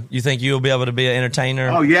 you think you'll be able to be an entertainer?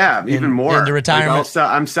 Oh, yeah, even more. Into retirement?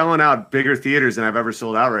 I'm selling out bigger theaters than I've ever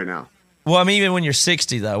sold out right now. Well, I mean, even when you're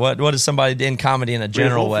 60, though, what is somebody in comedy in a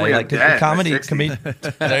general way? Like comedy can be.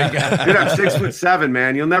 There you go. Dude, I'm 6'7",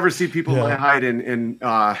 man. You'll never see people my height in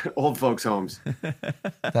old folks' homes.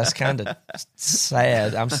 That's kind of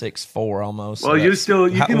sad. I'm 6'4" almost. Well, so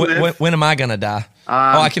you can live. When am I gonna die?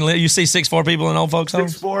 I can live. You see 6'4" people in old folks'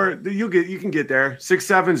 homes? 6'4", you can get there.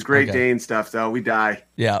 6'7's Great Dane stuff, though. We die.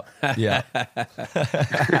 Yeah.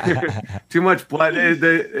 Too much blood.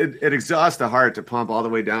 It exhausts the heart to pump all the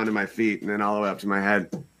way down to my feet and then all the way up to my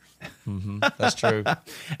head. That's true.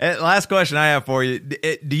 Last question I have for you.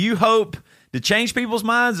 Do you hope to change people's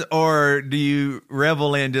minds, or do you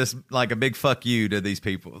revel in just like a big fuck you to these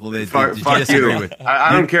people? Fuck you.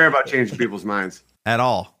 I don't care about changing people's minds. At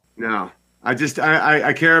all? No.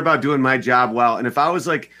 I care about doing my job well. And if I was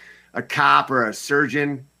like a cop or a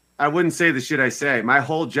surgeon, I wouldn't say the shit I say. My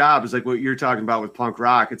whole job is like what you're talking about with punk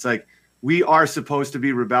rock. It's like, we are supposed to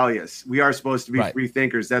be rebellious. We are supposed to be free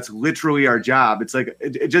thinkers. That's literally our job. It's like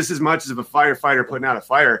just as much as if a firefighter putting out a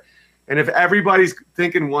fire. And if everybody's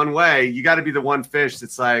thinking one way, you got to be the one fish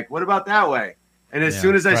that's like, what about that way? And as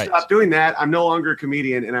soon as I stop doing that, I'm no longer a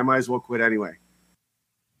comedian, and I might as well quit anyway.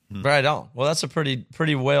 Right on. Well, that's a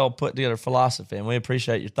pretty well put together philosophy, and we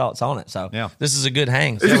appreciate your thoughts on it. So this is a good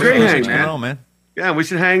hang. It's a great hang, man. Yeah, we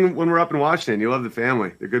should hang when we're up in Washington. You'll love the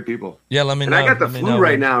family. They're good people. Yeah, let me know. And I got the flu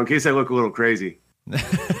right now in case I look a little crazy.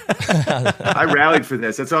 I rallied for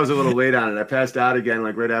this. That's why I was a little late on it. I passed out again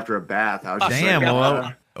like right after a bath. I was just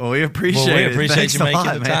we appreciate you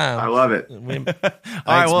making the time. I love it. All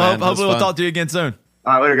right, well, hopefully we'll talk to you again soon.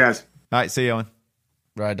 All right, later, guys. All right, see you, Owen.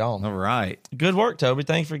 Right on. All right. Good work, Toby.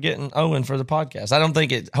 Thanks for getting Owen for the podcast. I don't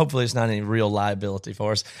think hopefully it's not any real liability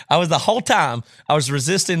for us. The whole time I was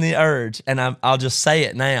resisting the urge, and I'll just say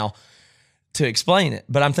it now. to explain it.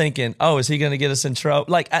 But I'm thinking, oh, is he going to get us in trouble?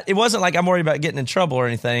 Like, it wasn't like I'm worried about getting in trouble or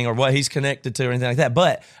anything or what he's connected to or anything like that.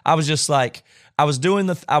 But I was just like, I was wanting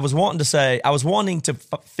to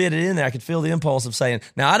fit it in there. I could feel the impulse of saying,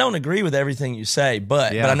 now I don't agree with everything you say,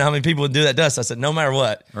 but I know how many people would do that to us. I said, no matter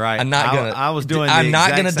what, right. I'm not going to, I'm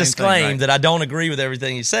not going to disclaim that I don't agree with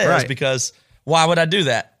everything he says because why would I do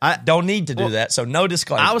that? I don't need to do that. So no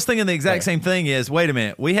disclaimer. I was thinking the exact same thing is, wait a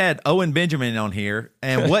minute, we had Owen Benjamin on here,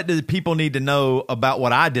 and what do people need to know about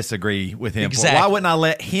what I disagree with him for? Why wouldn't I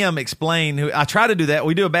let him explain who I try to do that?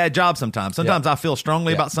 We do a bad job sometimes. Sometimes I feel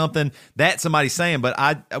strongly about something that somebody's saying, but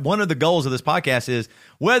one of the goals of this podcast is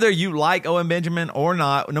whether you like Owen Benjamin or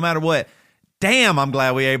not, no matter what, damn, I'm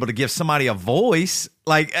glad we were able to give somebody a voice.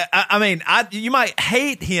 Like, I mean, you might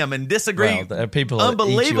hate him and disagree. Well, there are people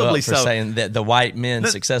unbelievably eat you up for saying that the white men,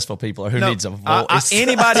 successful people, are who needs a voice.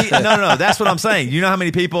 Anybody? No. That's what I'm saying. You know how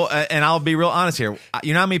many people? And I'll be real honest here.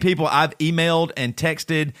 You know how many people I've emailed and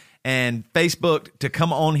texted and Facebooked to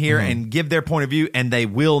come on here and give their point of view, and they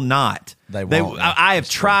will not. They won't. I have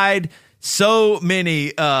tried so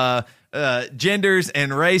many. Genders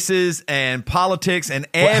and races and politics and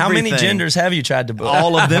everything. How many genders have you tried to book?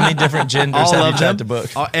 All of them. How many different genders have you tried to book?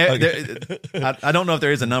 I don't know if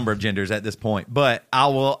there is a number of genders at this point, but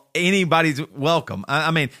anybody's welcome.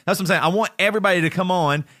 I mean, that's what I'm saying. I want everybody to come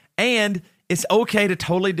on, and it's okay to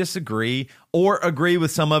totally disagree or agree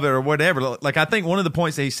with some of it or whatever. Like, I think one of the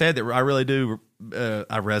points that he said that I really do,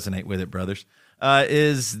 I resonate with it, brothers.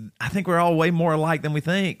 Is I think we're all way more alike than we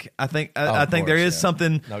think. I think there is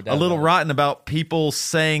something a little rotten about people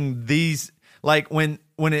saying these, like when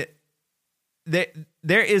there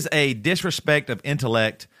is a disrespect of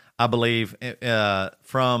intellect, I believe,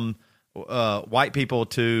 from white people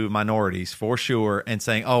to minorities for sure, and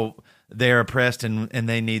saying, oh, they're oppressed and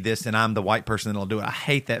they need this, and I'm the white person that'll do it. I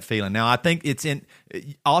hate that feeling. Now, I think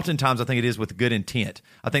oftentimes I think it is with good intent.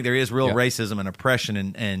 I think there is real racism and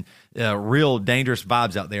oppression and real dangerous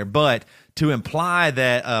vibes out there. But to imply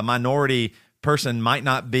that a minority person might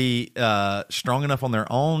not be strong enough on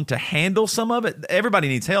their own to handle some of it, everybody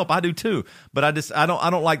needs help. I do too. But I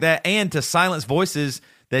don't like that. And to silence voices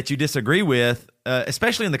that you disagree with,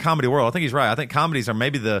 especially in the comedy world. I think he's right. I think comedies are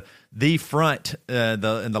maybe the front,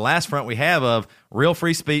 the last front we have of real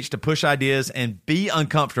free speech to push ideas and be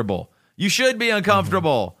uncomfortable. You should be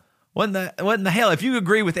uncomfortable. What in the hell? If you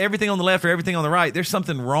agree with everything on the left or everything on the right, there's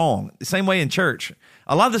something wrong. The same way in church.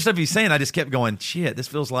 A lot of the stuff he's saying, I just kept going, shit, this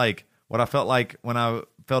feels like what I felt like when I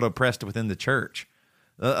felt oppressed within the church.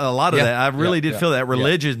 A lot of that. I really did feel that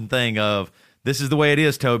religion thing of, this is the way it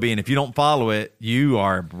is, Toby, and if you don't follow it, you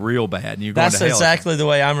are real bad, and you're going to hell. That's exactly the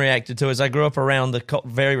way I'm reacted to. Is I grew up around the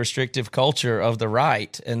very restrictive culture of the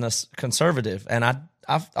right and the conservative, and I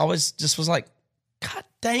always just was like, God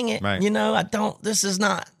dang it, this is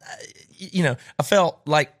not, I felt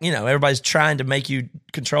like, everybody's trying to make you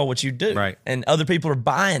control what you do, right? And other people are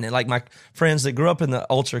buying it. Like my friends that grew up in the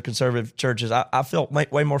ultra conservative churches, I felt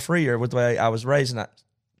way more freer with the way I was raised, and I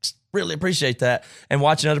really appreciate that. And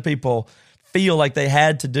watching other people feel like they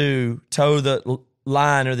had to toe the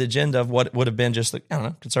line or the agenda of what would have been just like, I don't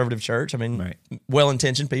know, conservative church. I mean,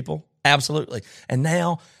 well-intentioned people. Absolutely. And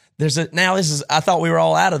now I thought we were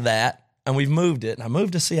all out of that, and we've moved it. And I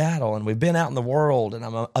moved to Seattle, and we've been out in the world, and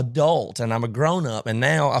I'm an adult, and I'm a grown-up. And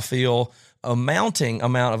now I feel a mounting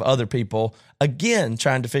amount of other people, again,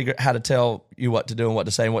 trying to figure out how to tell you what to do and what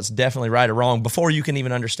to say and what's definitely right or wrong before you can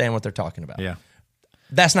even understand what they're talking about. Yeah.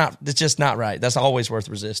 It's just not right. That's always worth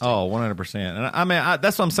resisting. Oh, 100%. And I mean,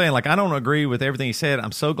 that's what I'm saying. Like, I don't agree with everything he said.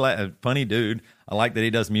 I'm so glad. Funny dude. I like that he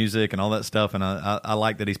does music and all that stuff. And I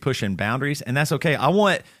like that he's pushing boundaries. And that's okay. I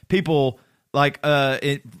want people, like,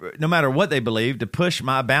 no matter what they believe, to push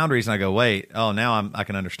my boundaries. And I go, wait, now I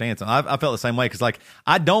can understand. So I felt the same way. Cause like,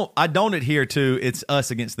 I don't adhere to it's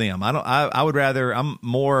us against them. I would rather, I'm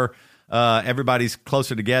more, everybody's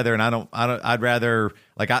closer together, and I'd rather,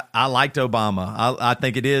 like, I liked Obama. I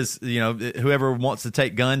think it is, whoever wants to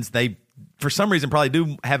take guns, they for some reason probably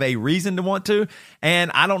do have a reason to want to, and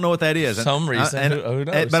I don't know what that is. Some reason, who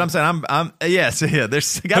knows? But I'm saying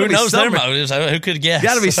there's got to who be knows some their motives. Who could guess?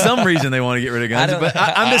 Got to be some reason they want to get rid of guns. But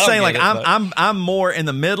I'm just saying, like, I'm more in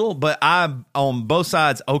the middle, but I'm on both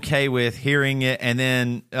sides okay with hearing it and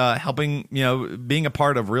then helping, being a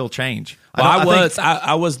part of real change. Well,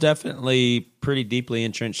 I was definitely pretty deeply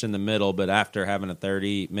entrenched in the middle, but after having a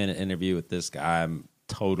 30-minute interview with this guy, I'm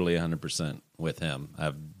totally 100% with him.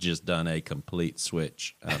 I've just done a complete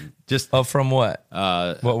switch. From what?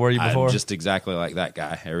 What were you before? Just exactly like that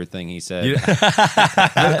guy. Everything he said.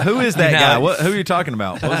 Who is that guy? Who are you talking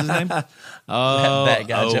about? What was his name? That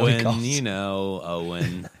guy, Owen.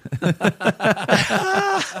 Owen.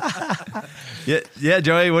 Yeah,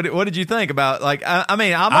 Joey. What did you think about? Like, I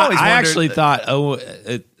mean, I've always. I wondered, actually thought.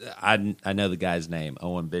 I know the guy's name,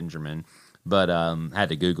 Owen Benjamin, but had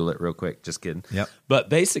to Google it real quick. Just kidding. Yep. But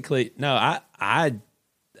basically, no. I.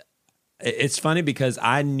 It's funny because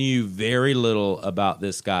I knew very little about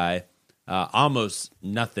this guy, almost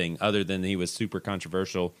nothing other than he was super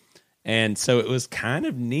controversial, and so it was kind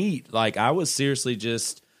of neat. Like I was seriously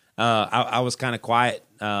just. I was kind of quiet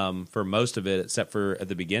for most of it, except for at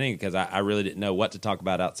the beginning, because I really didn't know what to talk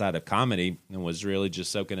about outside of comedy and was really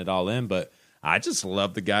just soaking it all in. But I just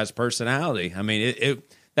love the guy's personality. I mean,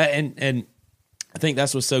 and I think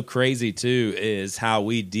that's what's so crazy too is how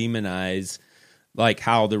we demonize, like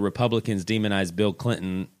how the Republicans demonize Bill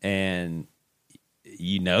Clinton, and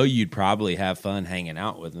you'd probably have fun hanging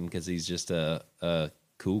out with him because he's just a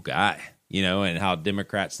cool guy. And how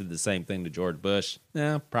Democrats did the same thing to George Bush.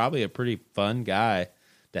 Yeah, probably a pretty fun guy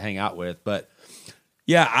to hang out with. But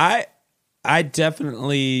yeah, I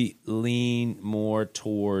definitely lean more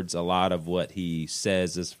towards a lot of what he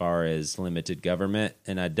says as far as limited government.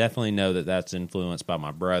 And I definitely know that that's influenced by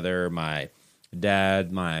my brother, my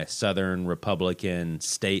dad, my Southern Republican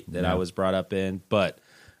state that I was brought up in. But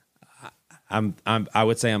I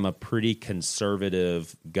would say I'm a pretty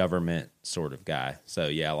conservative government sort of guy. So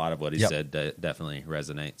yeah, a lot of what he said definitely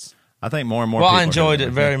resonates. I think more and more. Well, people I enjoyed it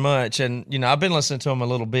very much, and I've been listening to him a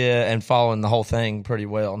little bit and following the whole thing pretty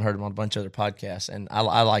well, and heard him on a bunch of other podcasts. And I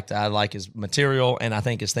like his material, and I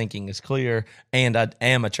think his thinking is clear. And I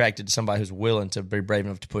am attracted to somebody who's willing to be brave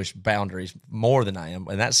enough to push boundaries more than I am,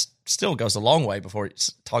 and that still goes a long way before you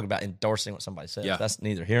talk about endorsing what somebody says. Yeah. That's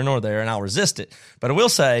neither here nor there, and I'll resist it. But I will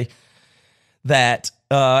say that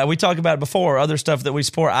we talked about it before, other stuff that we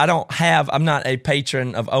support. I'm not a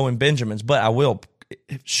patron of Owen Benjamin's, but I will,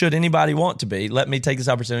 should anybody want to be, let me take this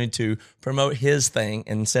opportunity to promote his thing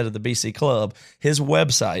instead of the BC Club, his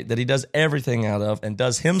website that he does everything out of and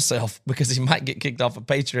does himself because he might get kicked off of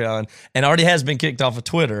Patreon and already has been kicked off of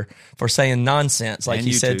Twitter for saying nonsense like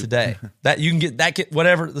he said today. That you can get that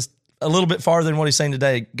whatever, a little bit farther than what he's saying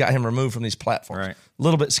today got him removed from these platforms. Right. A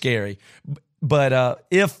little bit scary. But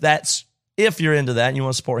if you're into that and you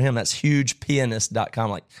want to support him, that's hugepianist.com,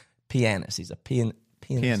 like pianist. He's a pianist.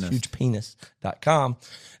 Hugepenis.com.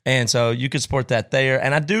 And so you could support that there.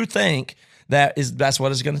 And I do think that's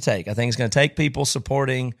what it's going to take. I think it's going to take people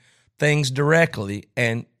supporting things directly.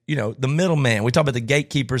 And, the middleman. We talk about the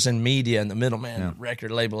gatekeepers in media and the middleman,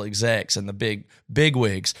 record label execs and the big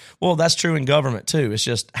wigs. Well, that's true in government too. It's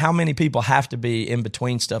just how many people have to be in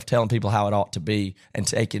between stuff telling people how it ought to be and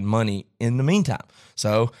taking money in the meantime.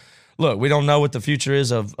 So, look, we don't know what the future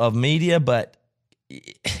is of media, but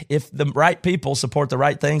if the right people support the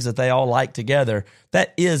right things that they all like together,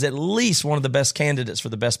 that is at least one of the best candidates for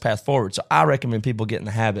the best path forward. So I recommend people get in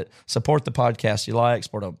the habit, support the podcast you like,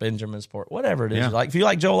 support Owen Benjamin, support whatever it is you like. If you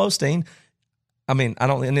like Joel Osteen, I mean, he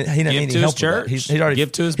didn't need any help with that. He's already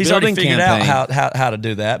give to his he's already figured out how to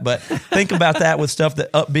do that. But think about that with stuff that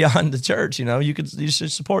up beyond the church. You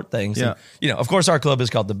should support things. Yeah. And, of course, our club is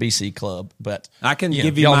called the BC Club. But I can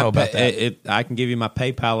give you know about that. I can give you my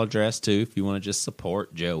PayPal address too if you want to just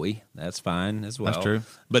support Joey. That's fine as well. That's true.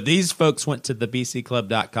 But these folks went to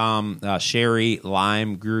thebcclub.com. Sherry,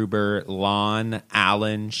 Lime, Gruber, Lon,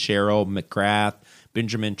 Allen, Cheryl, McGrath,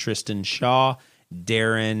 Benjamin, Tristan Shaw,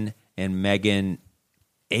 Darren, and Megan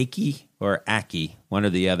Aki, one or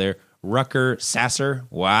the other. Rucker Sasser.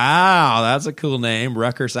 Wow, that's a cool name.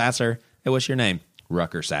 Rucker Sasser. Hey, what's your name?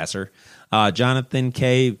 Rucker Sasser. Jonathan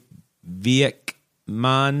K.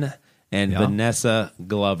 Viekman and Vanessa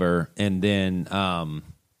Glover. And then,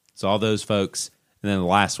 so all those folks. And then the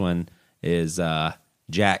last one is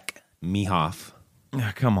Jack Mehoff.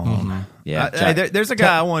 Come on. Mm-hmm. Yeah. There's a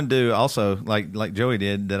guy I want to do also, like Joey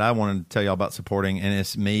did, that I wanted to tell y'all about supporting, and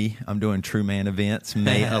it's me. I'm doing True Man events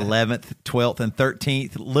May 11th, 12th, and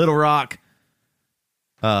 13th, Little Rock,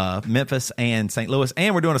 Memphis, and St. Louis.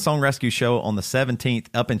 And we're doing a song rescue show on the 17th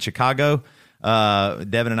up in Chicago.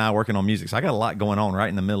 Devin and I are working on music. So I got a lot going on right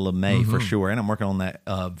in the middle of May for sure. And I'm working on that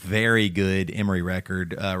very good Emery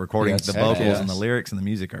record, recording the vocals and the lyrics and the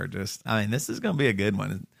music are just, this is going to be a good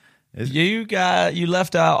one. You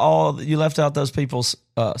left out those people's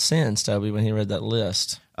sins, Toby, when he read that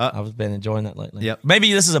list. I've been enjoying that lately. Yep.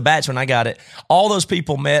 Maybe this is a batch when I got it. All those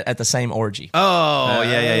people met at the same orgy. Oh,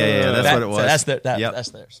 yeah. That's what it was. So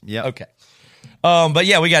that's theirs. Yeah. Okay. But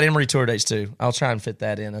yeah, we got Emery tour dates too. I'll try and fit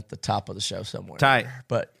that in at the top of the show somewhere. Tight.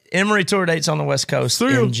 But Emery tour dates on the West Coast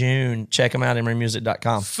in June. Check them out,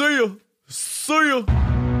 emerymusic.com. See ya.